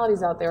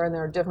personalities out there, and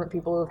there are different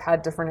people who've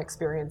had different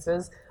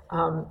experiences,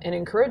 and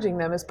encouraging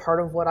them is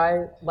part of what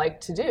I like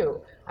to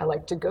do. I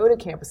like to go to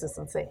campuses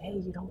and say, hey,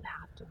 you don't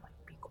have to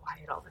be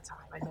quiet all the time.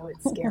 I know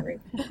it's scary.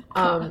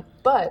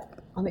 But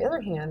on the other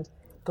hand,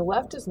 the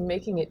left is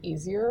making it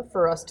easier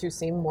for us to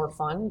seem more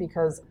fun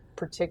because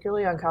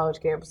particularly on college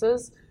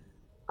campuses,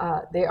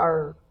 they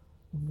are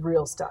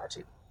real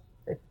stodgy.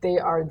 They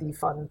are the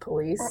fun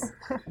police.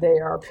 They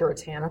are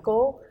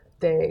puritanical.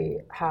 They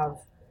have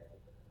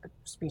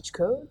speech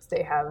codes.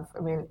 They have,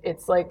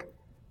 it's like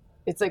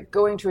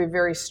going to a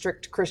very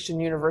strict Christian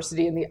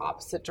university in the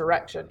opposite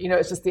direction.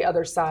 It's just the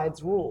other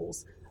side's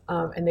rules.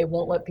 And they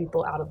won't let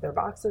people out of their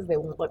boxes. They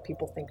won't let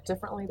people think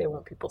differently. They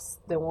won't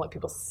let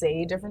people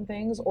say different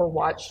things or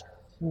watch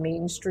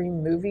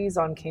mainstream movies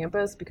on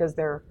campus because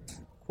they're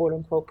quote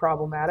unquote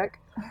problematic.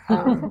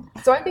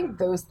 So I think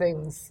those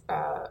things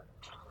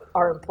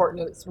are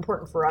important. It's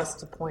important for us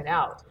to point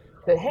out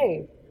that,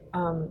 hey,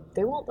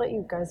 they won't let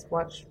you guys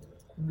watch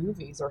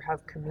movies or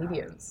have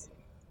comedians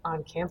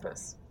on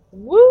campus.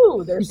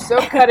 Woo! They're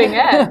so cutting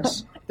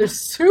edge. They're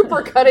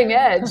super cutting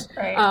edge.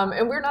 Right.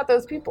 And we're not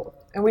those people.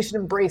 And we should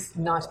embrace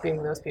not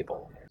being those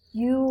people.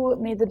 You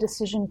made the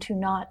decision to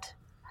not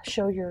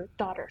show your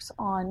daughters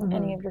on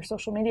any of your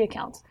social media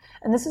accounts.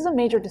 And this is a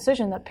major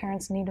decision that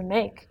parents need to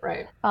make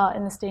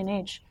in this day and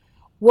age.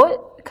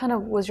 What kind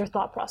of was your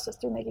thought process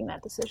through making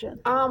that decision?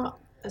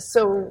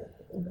 So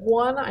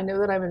one, I know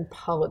that I'm in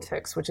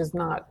politics, which is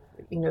not,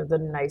 the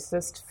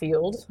nicest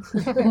field.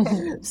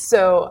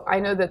 So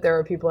I know that there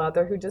are people out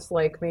there who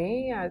dislike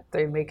me.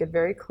 They make it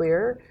very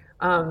clear.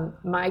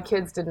 My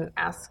kids didn't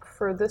ask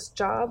for this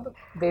job.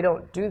 They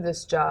don't do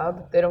this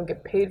job. They don't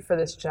get paid for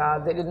this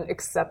job. They didn't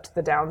accept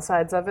the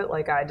downsides of it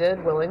like I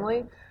did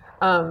willingly.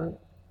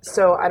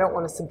 So I don't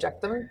want to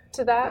subject them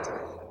to that.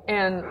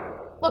 And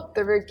look,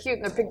 they're very cute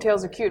and their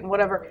pigtails are cute and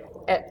whatever.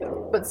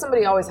 But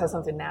somebody always has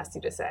something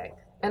nasty to say.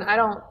 And I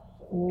don't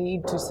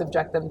need to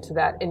subject them to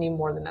that any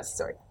more than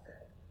necessary.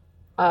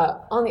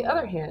 On the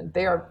other hand,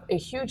 they are a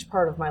huge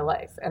part of my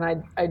life. And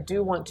I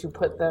do want to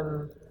put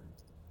them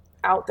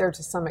out there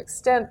to some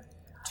extent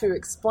to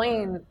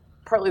explain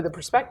partly the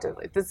perspective.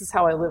 Like, this is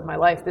how I live my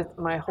life.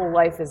 My whole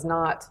life is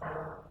not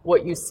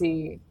what you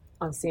see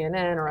on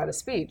CNN or at a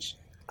speech.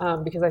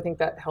 because I think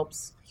that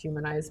helps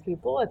humanize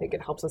people. I think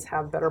it helps us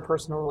have better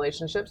personal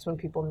relationships when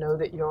people know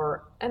that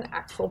you're an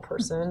actual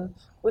person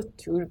with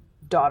 2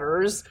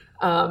 daughters,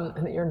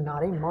 and that you're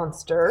not a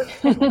monster,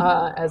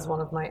 as one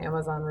of my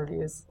Amazon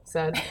reviews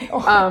said. It's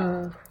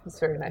a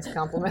very nice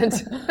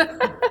compliment.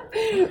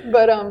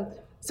 But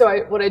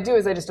what I do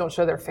is I just don't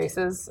show their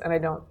faces and I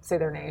don't say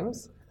their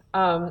names.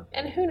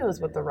 And who knows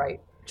what the right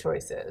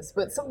choice is.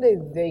 But someday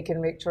they can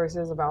make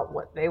choices about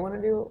what they want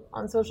to do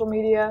on social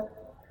media.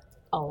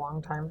 A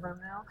long time from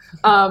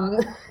now,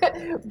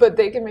 but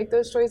they can make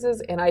those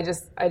choices, and I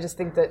just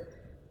think that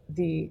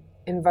the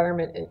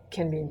environment, it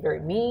can be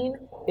very mean.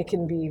 It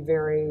can be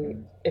very,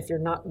 if you're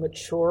not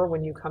mature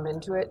when you come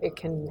into it, it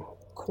can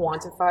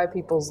quantify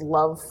people's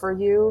love for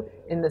you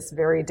in this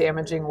very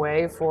damaging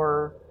way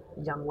for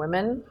young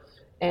women,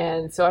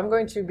 and so I'm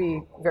going to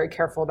be very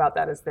careful about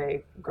that as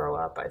they grow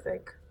up, I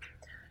think.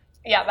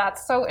 Yeah,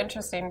 that's so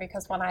interesting,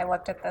 because when I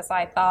looked at this,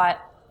 I thought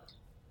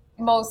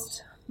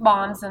most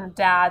moms and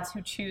dads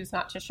who choose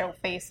not to show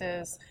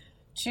faces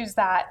choose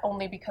that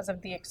only because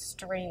of the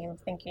extreme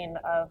thinking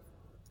of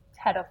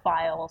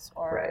pedophiles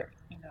or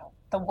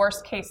the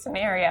worst case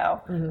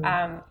scenario.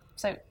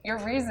 So your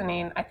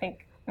reasoning, I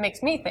think,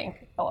 makes me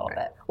think a little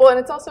bit. Well, and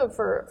it's also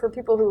for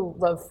people who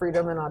love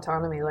freedom and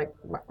autonomy. Like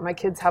my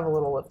kids have a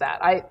little of that.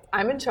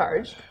 I'm in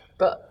charge,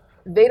 but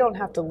they don't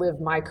have to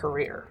live my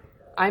career.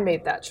 I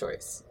made that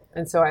choice,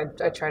 and so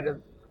I try to.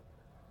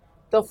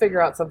 They'll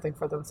figure out something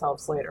for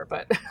themselves later,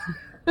 but.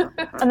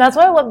 And that's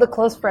why I love the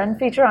close friend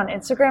feature on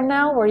Instagram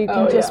now, where you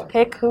can just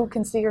pick who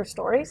can see your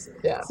stories.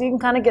 Yeah. So you can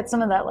kind of get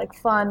some of that like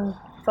fun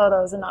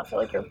photos and not feel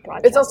like you're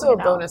broadcasting. It's also a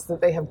bonus that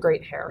they have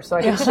great hair, so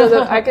I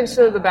can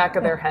show the back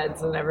of their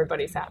heads, and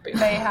everybody's happy.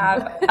 They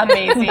have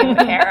amazing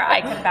hair.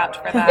 I can vouch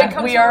for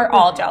that. We are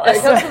all jealous.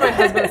 It comes from my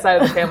husband's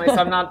side of the family, so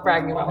I'm not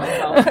bragging about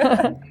myself.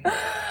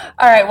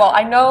 All right. Well,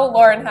 I know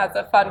Lauren has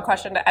a fun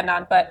question to end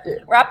on, but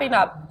wrapping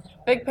up,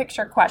 big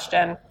picture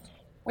question.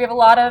 We have a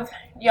lot of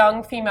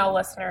young female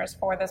listeners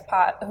for this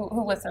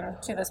who listen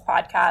to this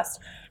podcast,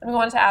 and we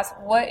wanted to ask,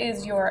 what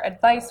is your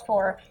advice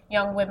for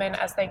young women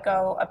as they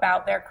go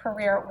about their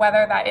career,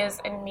 whether that is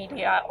in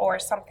media or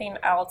something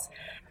else?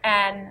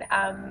 And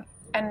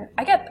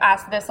I get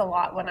asked this a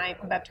lot when I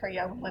mentor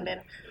young women.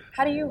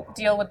 How do you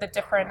deal with the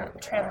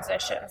different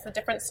transitions, the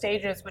different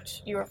stages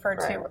which you referred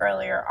to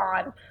earlier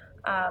on?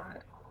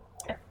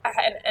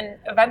 And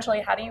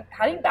eventually, how do you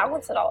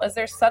balance it all? Is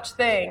there such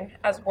thing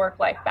as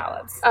work-life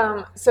balance?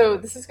 So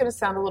this is going to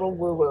sound a little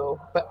woo-woo,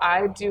 but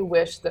I do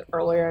wish that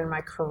earlier in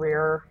my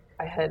career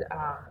I had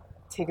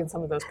taken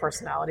some of those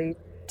personality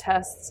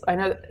tests. I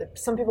know that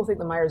some people think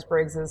the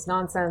Myers-Briggs is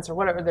nonsense or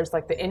whatever. There's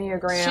like the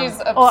Enneagram. She's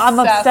obsessed. I'm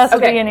obsessed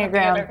with the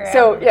Enneagram.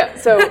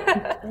 So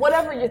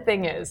whatever your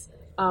thing is,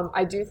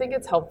 I do think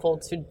it's helpful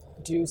to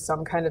do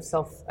some kind of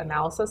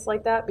self-analysis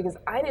like that, because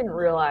I didn't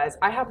realize,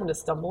 I happened to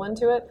stumble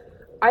into it.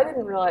 I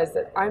didn't realize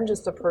that I'm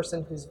just a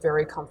person who's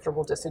very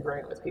comfortable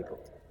disagreeing with people.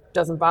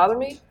 Doesn't bother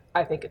me.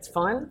 I think it's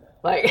fun.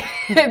 Like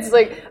it's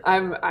like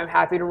I'm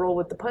happy to roll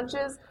with the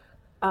punches.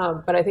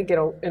 But I think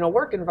in a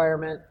work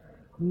environment,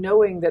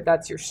 knowing that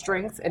that's your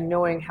strength and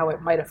knowing how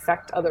it might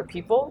affect other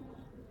people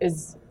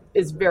is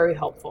very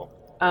helpful.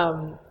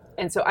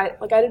 And so I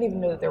didn't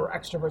even know that there were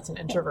extroverts and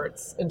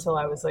introverts until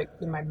I was like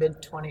in my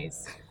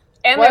mid-20s.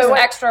 And there's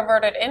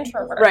extroverted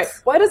introverts. Right.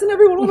 Why doesn't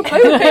everyone want to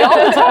play with me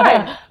all the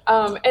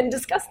time and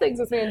discuss things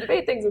with me and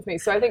debate things with me?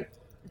 So I think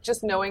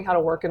just knowing how to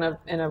work in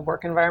a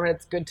work environment,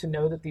 it's good to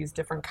know that these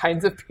different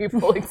kinds of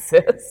people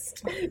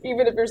exist,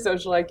 even if your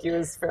social IQ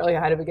is fairly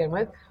high to begin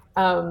with.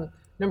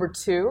 Number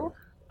 2,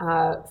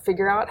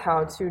 figure out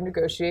how to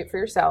negotiate for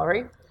your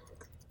salary.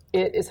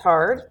 It is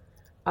hard.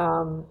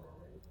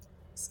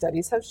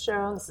 Studies have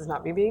shown, this is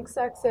not me being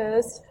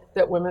sexist,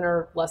 that women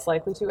are less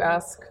likely to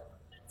ask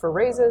for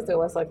raises. They're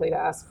less likely to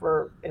ask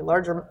for a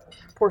larger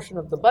portion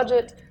of the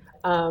budget.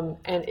 And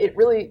it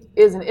really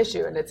is an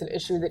issue. And it's an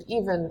issue that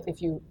even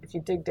if you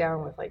dig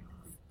down with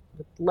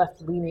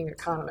left-leaning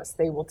economists,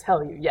 they will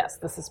tell you, yes,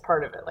 this is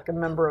part of it. Like a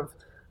member of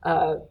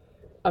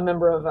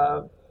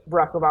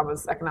Barack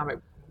Obama's economic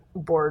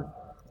board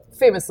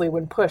famously,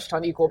 when pushed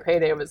on Equal Pay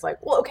Day, was like,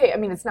 well, okay, I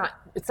mean, it's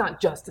not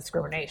just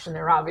discrimination.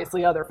 There are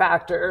obviously other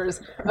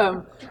factors.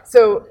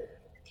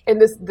 And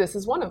this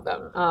is one of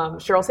them.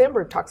 Sheryl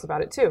Sandberg talks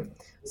about it too.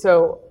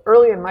 So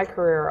early in my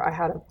career, I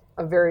had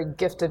a very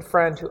gifted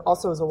friend who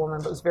also was a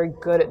woman, but was very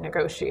good at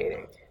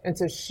negotiating. And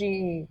so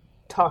she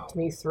talked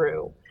me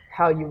through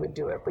how you would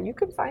do it. But you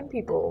can find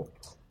people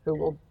who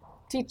will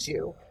teach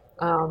you.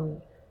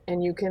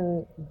 And you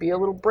can be a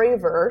little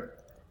braver,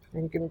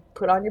 and you can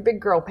put on your big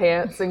girl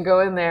pants and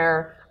go in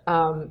there.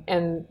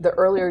 And the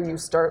earlier you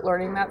start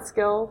learning that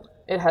skill,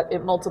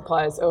 it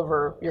multiplies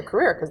over your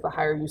career, because the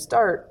higher you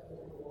start,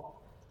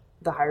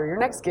 the higher your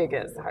next gig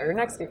is,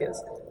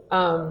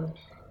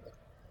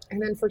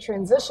 and then for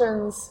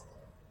transitions,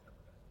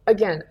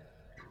 again,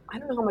 I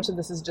don't know how much of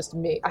this is just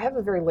me. I have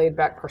a very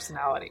laid-back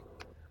personality.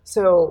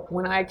 So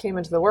when I came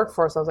into the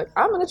workforce, I was like,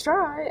 I'm going to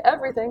try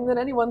everything that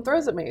anyone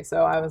throws at me.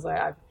 So I was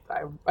like,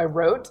 I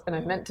wrote, and I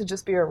meant to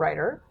just be a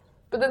writer.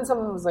 But then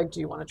someone was like, do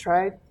you want to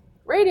try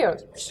radio?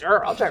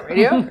 Sure, I'll try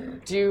radio.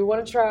 Do you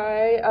want to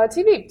try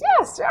TV?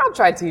 Yes, I'll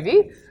try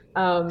TV.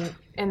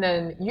 And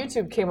then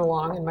YouTube came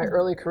along in my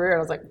early career, and I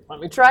was like, let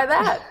me try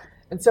that.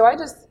 And so I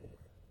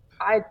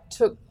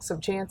took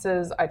some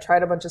chances. I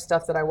tried a bunch of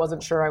stuff that I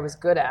wasn't sure I was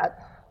good at.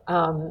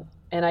 And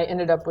I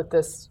ended up with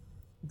this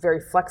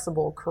very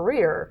flexible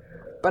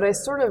career. But I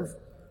sort of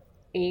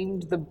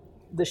aimed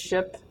the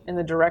ship in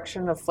the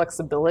direction of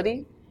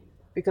flexibility,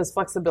 because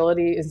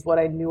flexibility is what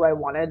I knew I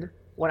wanted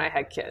when I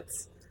had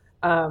kids.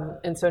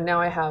 And so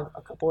now I have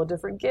a couple of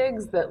different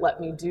gigs that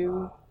let me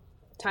do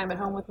time at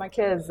home with my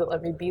kids, that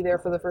let me be there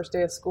for the first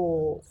day of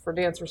school, for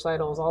dance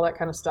recitals, all that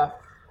kind of stuff.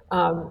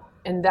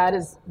 And that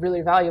is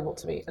really valuable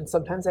to me. And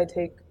sometimes I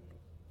take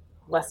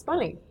less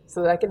money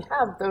so that I can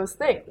have those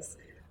things.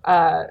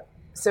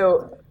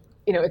 So,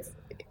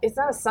 it's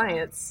not a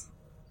science,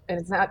 and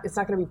it's not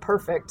going to be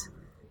perfect.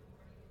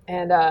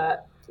 And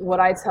what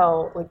I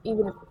tell, like,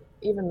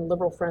 even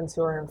liberal friends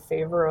who are in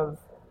favor of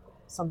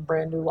some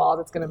brand new law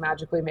that's going to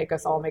magically make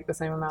us all make the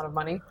same amount of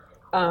money,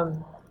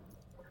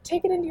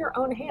 take it into your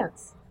own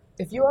hands.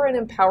 If you are an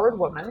empowered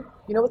woman,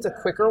 you know what's a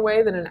quicker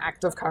way than an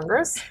act of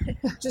Congress?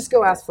 Just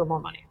go ask for more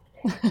money.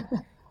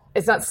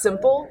 It's not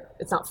simple.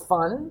 It's not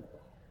fun.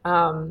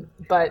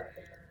 But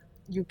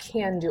you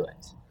can do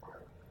it.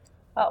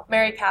 Well,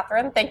 Mary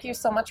Catherine, thank you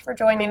so much for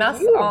joining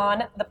us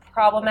on the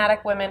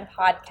Problematic Women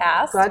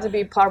podcast. Glad to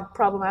be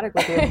problematic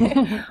with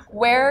you.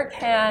 Where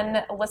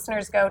can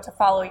listeners go to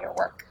follow your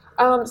work?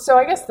 So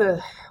I guess I'm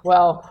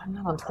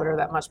not on Twitter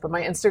that much, but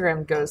my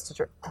Instagram goes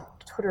to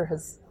Twitter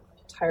has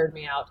tired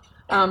me out.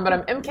 But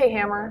I'm MK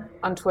Hammer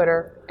on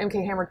Twitter,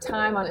 MK Hammer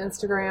Time on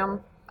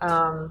Instagram.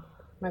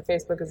 My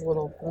Facebook is a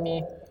little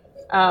me.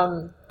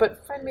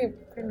 But find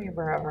me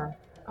wherever.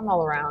 I'm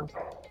all around.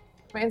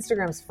 My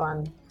Instagram's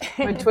fun.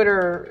 My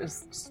Twitter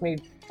is just me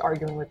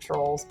arguing with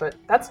trolls, but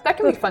that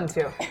can be fun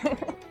too.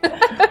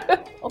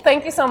 Well,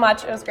 thank you so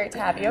much. It was great to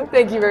have you.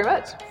 Thank you very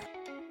much.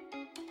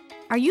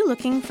 Are you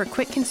looking for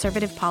quick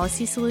conservative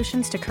policy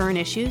solutions to current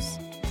issues?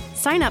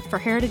 Sign up for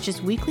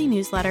Heritage's weekly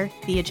newsletter,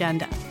 The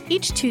Agenda.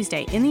 Each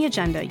Tuesday in The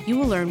Agenda, you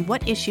will learn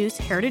what issues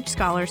Heritage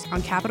scholars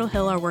on Capitol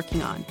Hill are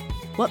working on,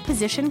 what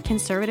position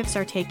conservatives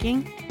are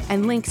taking,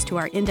 and links to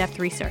our in-depth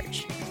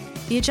research.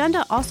 The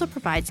Agenda also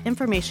provides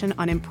information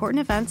on important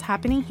events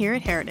happening here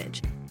at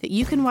Heritage that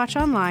you can watch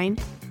online,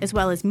 as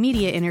well as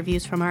media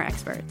interviews from our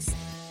experts.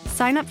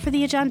 Sign up for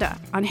The Agenda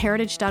on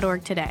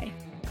heritage.org today.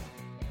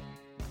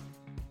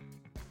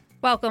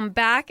 Welcome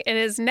back. It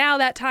is now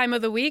that time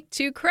of the week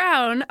to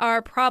crown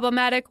our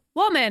Problematic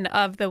Woman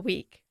of the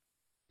Week.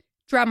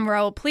 Drum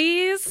roll,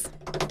 please.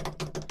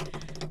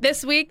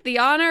 This week, the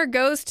honor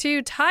goes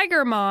to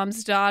Tiger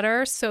Mom's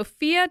daughter,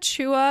 Sophia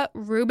Chua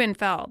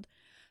Rubenfeld.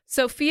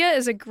 Sophia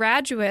is a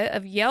graduate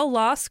of Yale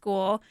Law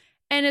School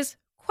and is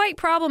quite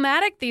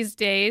problematic these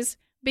days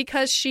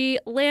because she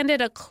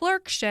landed a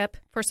clerkship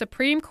for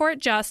Supreme Court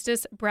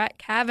Justice Brett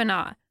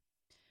Kavanaugh.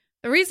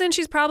 The reason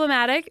she's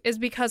problematic is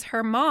because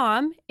her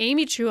mom,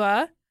 Amy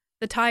Chua,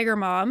 the Tiger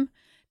Mom,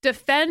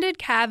 defended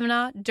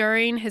Kavanaugh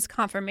during his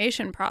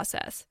confirmation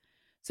process.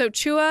 So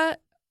Chua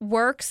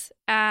works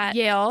at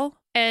Yale,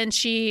 and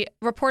she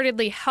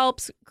reportedly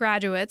helps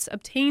graduates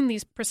obtain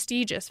these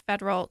prestigious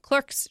federal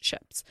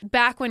clerkships.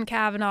 Back when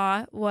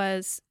Kavanaugh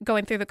was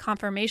going through the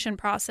confirmation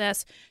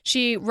process,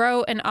 she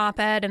wrote an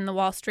op-ed in the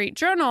Wall Street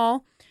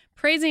Journal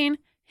praising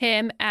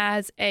him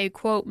as a,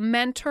 quote,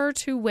 mentor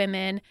to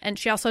women, and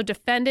she also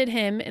defended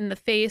him in the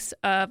face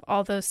of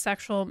all those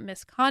sexual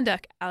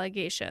misconduct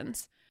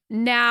allegations.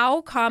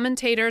 Now,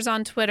 commentators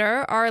on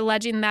Twitter are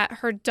alleging that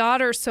her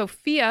daughter,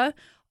 Sophia,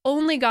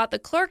 only got the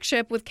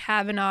clerkship with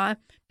Kavanaugh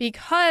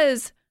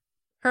because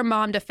her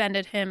mom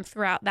defended him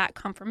throughout that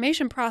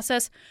confirmation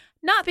process,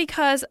 not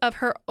because of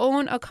her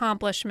own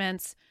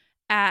accomplishments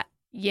at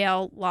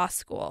Yale Law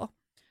School.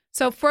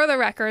 So for the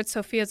record,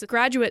 Sophia is a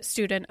graduate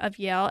student of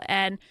Yale,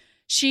 and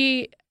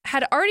she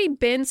had already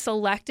been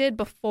selected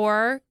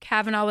before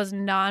Kavanaugh was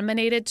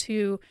nominated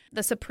to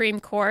the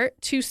Supreme Court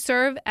to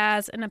serve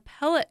as an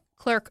appellate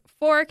clerk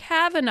for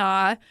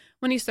Kavanaugh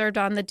when he served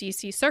on the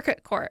D.C.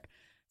 Circuit Court.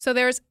 So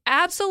there's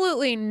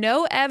absolutely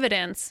no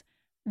evidence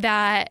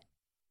that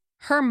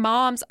her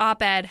mom's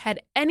op-ed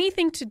had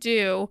anything to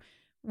do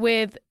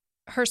with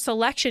her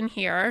selection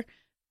here,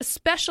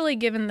 especially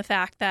given the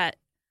fact that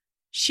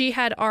she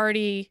had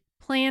already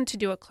planned to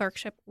do a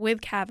clerkship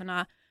with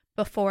Kavanaugh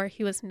before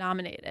he was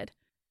nominated.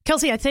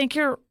 Kelsey, I think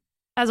you're,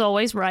 as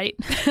always, right.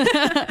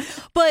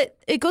 But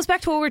it goes back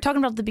to what we were talking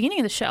about at the beginning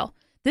of the show.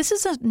 This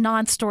is a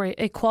non-story.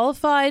 A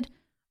qualified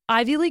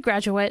Ivy League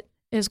graduate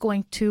is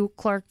going to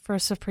clerk for a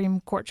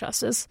Supreme Court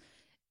justice.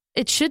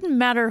 It shouldn't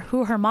matter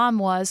who her mom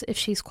was if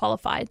she's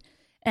qualified.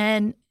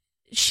 And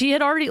she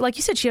had already, like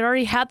you said, she had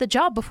already had the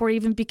job before he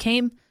even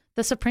became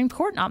the Supreme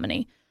Court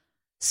nominee.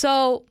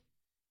 So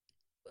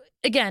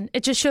again,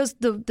 it just shows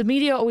the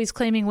media always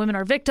claiming women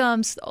are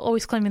victims,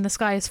 always claiming the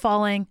sky is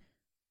falling,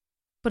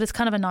 but it's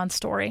kind of a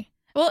non-story.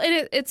 Well,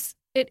 it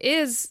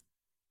is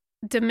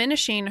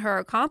diminishing her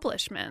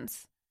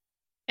accomplishments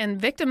and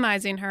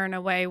victimizing her in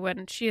a way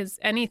when she is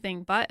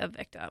anything but a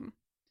victim.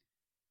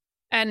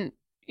 And,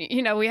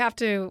 we have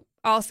to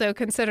also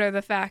consider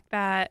the fact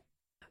that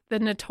the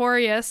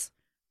notorious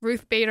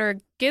Ruth Bader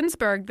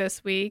Ginsburg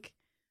this week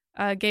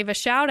gave a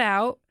shout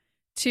out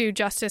to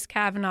Justice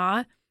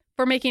Kavanaugh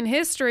for making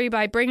history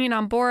by bringing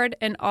on board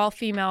an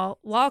all-female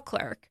law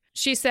clerk.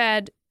 She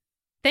said,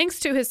 "Thanks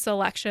to his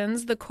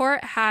selections, the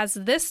court has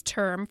this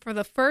term, for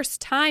the first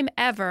time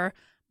ever,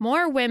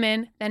 more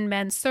women than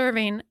men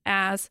serving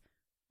as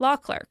law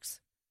clerks."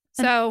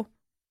 So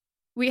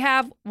we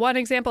have one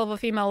example of a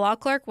female law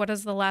clerk. What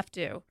does the left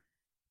do?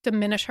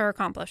 Diminish her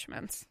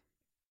accomplishments.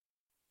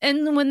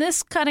 And when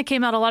this kind of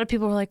came out, a lot of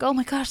people were like, oh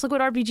my gosh, look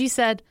what RBG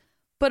said.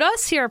 But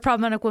us here at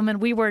Problematic Women,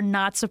 we were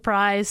not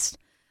surprised.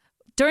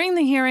 During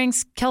the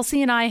hearings,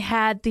 Kelsey and I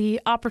had the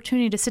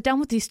opportunity to sit down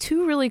with these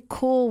two really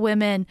cool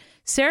women,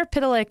 Sarah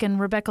Pidalik and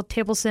Rebecca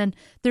Tableson.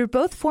 They're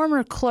both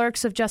former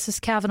clerks of Justice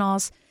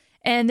Kavanaugh's,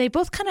 and they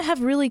both kind of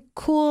have really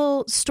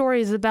cool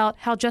stories about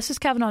how Justice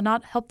Kavanaugh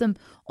not helped them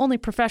only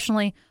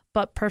professionally,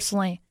 but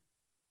personally.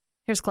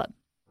 Here's a clip.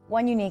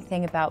 One unique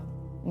thing about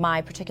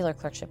my particular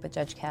clerkship with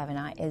Judge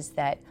Kavanaugh is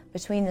that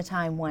between the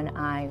time when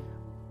I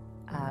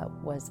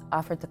was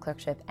offered the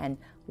clerkship and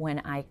when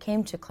I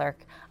came to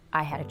clerk,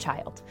 I had a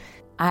child.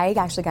 I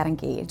actually got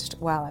engaged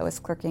while I was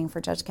clerking for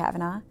Judge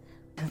Kavanaugh.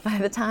 By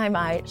the time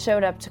I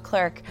showed up to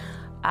clerk,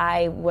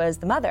 I was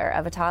the mother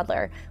of a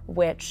toddler,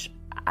 which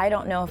I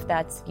don't know if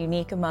that's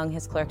unique among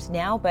his clerks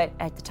now, but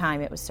at the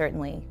time it was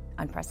certainly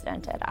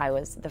unprecedented. I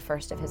was the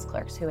first of his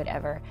clerks who had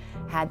ever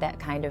had that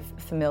kind of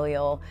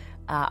familial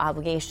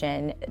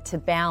obligation to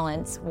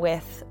balance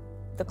with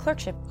the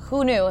clerkship.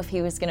 Who knew if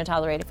he was going to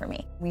tolerate it for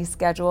me? We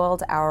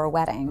scheduled our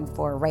wedding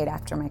for right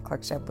after my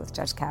clerkship with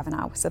Judge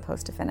Kavanaugh was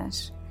supposed to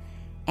finish.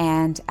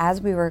 And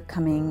as we were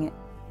coming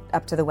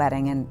up to the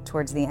wedding and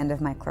towards the end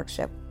of my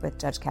clerkship with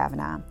Judge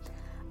Kavanaugh,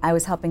 I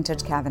was helping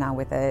Judge Kavanaugh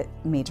with a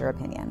major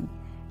opinion.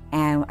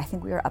 And I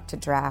think we were up to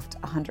draft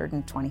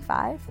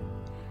 125.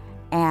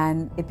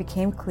 And it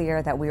became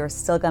clear that we were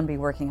still going to be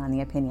working on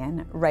the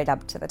opinion right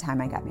up to the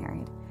time I got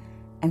married.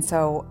 And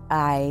so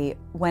I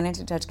went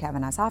into Judge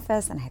Kavanaugh's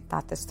office and I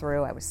thought this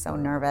through. I was so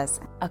nervous.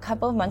 A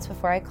couple of months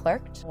before I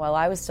clerked, while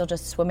I was still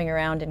just swimming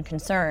around in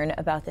concern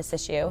about this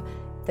issue,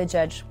 the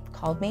judge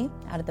called me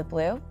out of the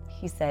blue.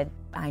 He said,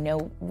 "I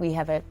know we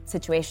have a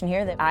situation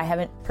here that I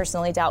haven't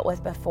personally dealt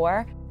with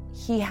before."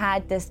 He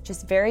had this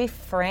just very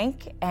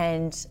frank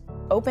and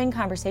open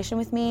conversation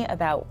with me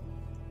about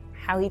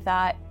how he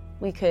thought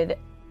we could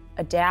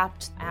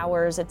adapt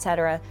hours,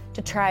 etc.,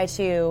 to try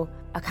to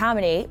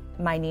accommodate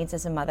my needs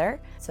as a mother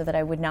so that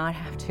I would not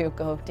have to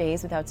go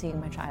days without seeing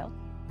my child.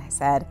 I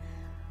said,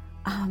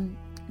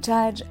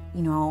 Judge,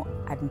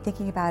 I've been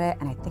thinking about it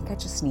and I think I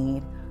just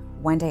need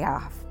one day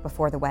off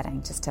before the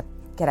wedding just to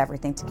get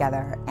everything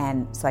together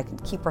and so I can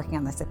keep working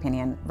on this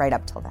opinion right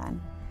up till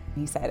then. And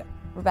he said,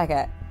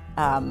 Rebecca,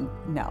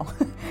 no,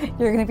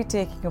 you're going to be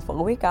taking a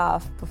full week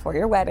off before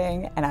your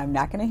wedding and I'm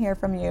not going to hear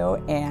from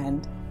you,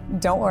 and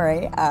don't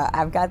worry,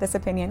 I've got this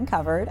opinion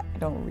covered. I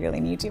don't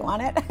really need you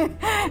on it,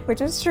 which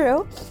is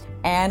true.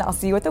 And I'll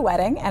see you at the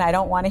wedding, and I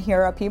don't want to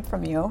hear a peep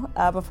from you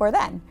before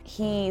then.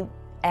 He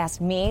asked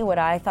me what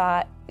I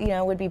thought,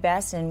 would be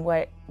best and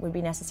what would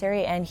be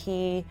necessary, and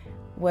he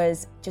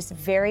was just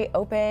very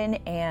open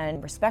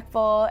and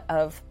respectful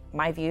of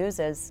my views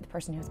as the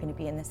person who's going to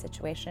be in this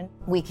situation.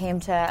 We came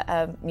to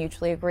a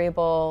mutually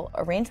agreeable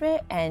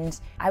arrangement, and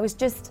I was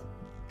just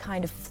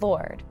kind of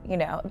floored,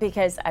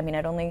 because,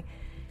 I'd only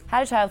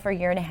had a child for a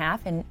year and a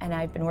half, and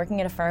I'd been working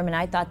at a firm, and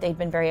I thought they'd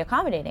been very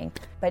accommodating.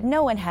 But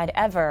no one had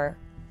ever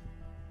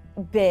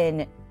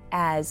been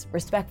as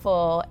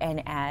respectful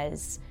and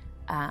as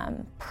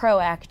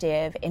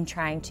proactive in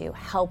trying to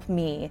help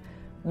me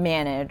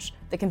manage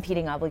the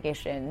competing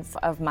obligations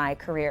of my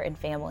career and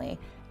family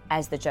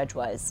as the judge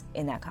was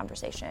in that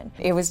conversation.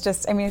 It was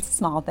just, it's a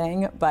small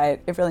thing, but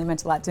it really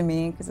meant a lot to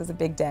me because it was a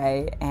big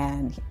day,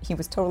 and he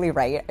was totally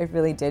right. I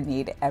really did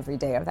need every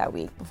day of that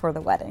week before the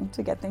wedding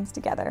to get things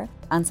together.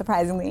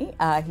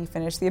 Unsurprisingly, he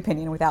finished the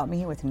opinion without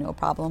me with no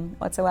problem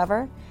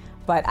whatsoever.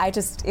 But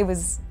it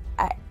was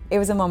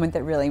a moment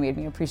that really made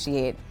me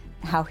appreciate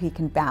how he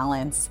can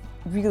balance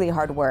really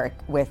hard work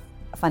with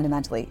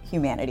fundamentally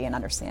humanity and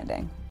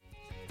understanding.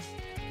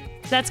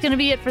 That's going to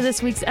be it for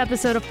this week's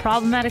episode of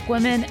Problematic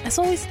Women. As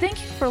always, thank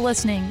you for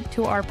listening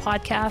to our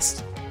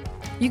podcast.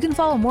 You can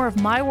follow more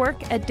of my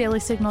work at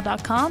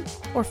dailysignal.com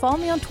or follow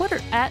me on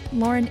Twitter at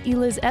Lauren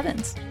Eliz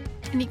Evans.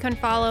 And you can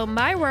follow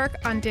my work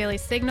on Daily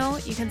Signal.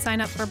 You can sign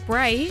up for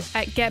Bright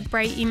at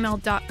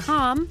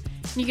getbrightemail.com.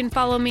 You can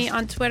follow me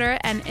on Twitter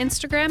and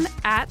Instagram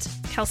at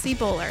Kelsey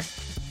Bowler.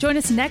 Join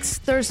us next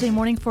Thursday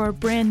morning for a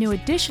brand new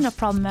edition of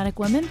Problematic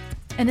Women.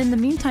 And in the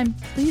meantime,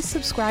 please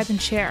subscribe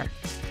and share.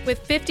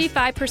 With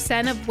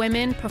 55% of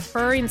women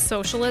preferring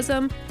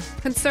socialism,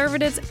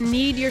 conservatives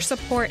need your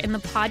support in the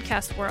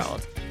podcast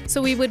world.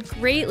 So we would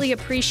greatly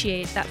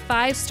appreciate that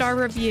 5-star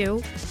review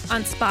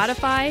on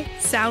Spotify,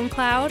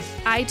 SoundCloud,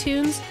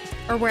 iTunes,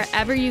 or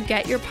wherever you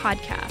get your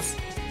podcasts.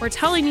 We're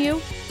telling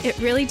you, it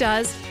really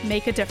does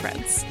make a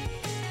difference.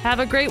 Have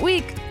a great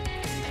week.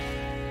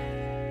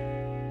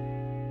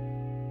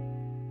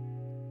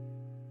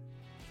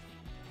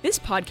 This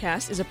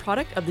podcast is a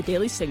product of The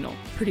Daily Signal,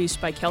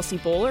 produced by Kelsey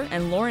Bowler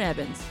and Lauren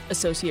Evans,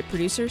 associate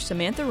producer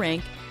Samantha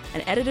Rank,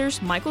 and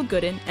editors Michael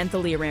Gooden and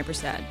Thalia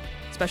Rampersad.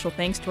 Special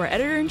thanks to our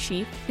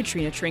editor-in-chief,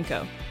 Katrina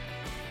Trinko.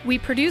 We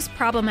produce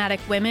Problematic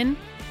Women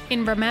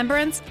in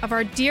remembrance of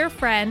our dear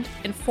friend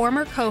and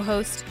former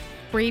co-host,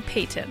 Bree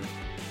Payton.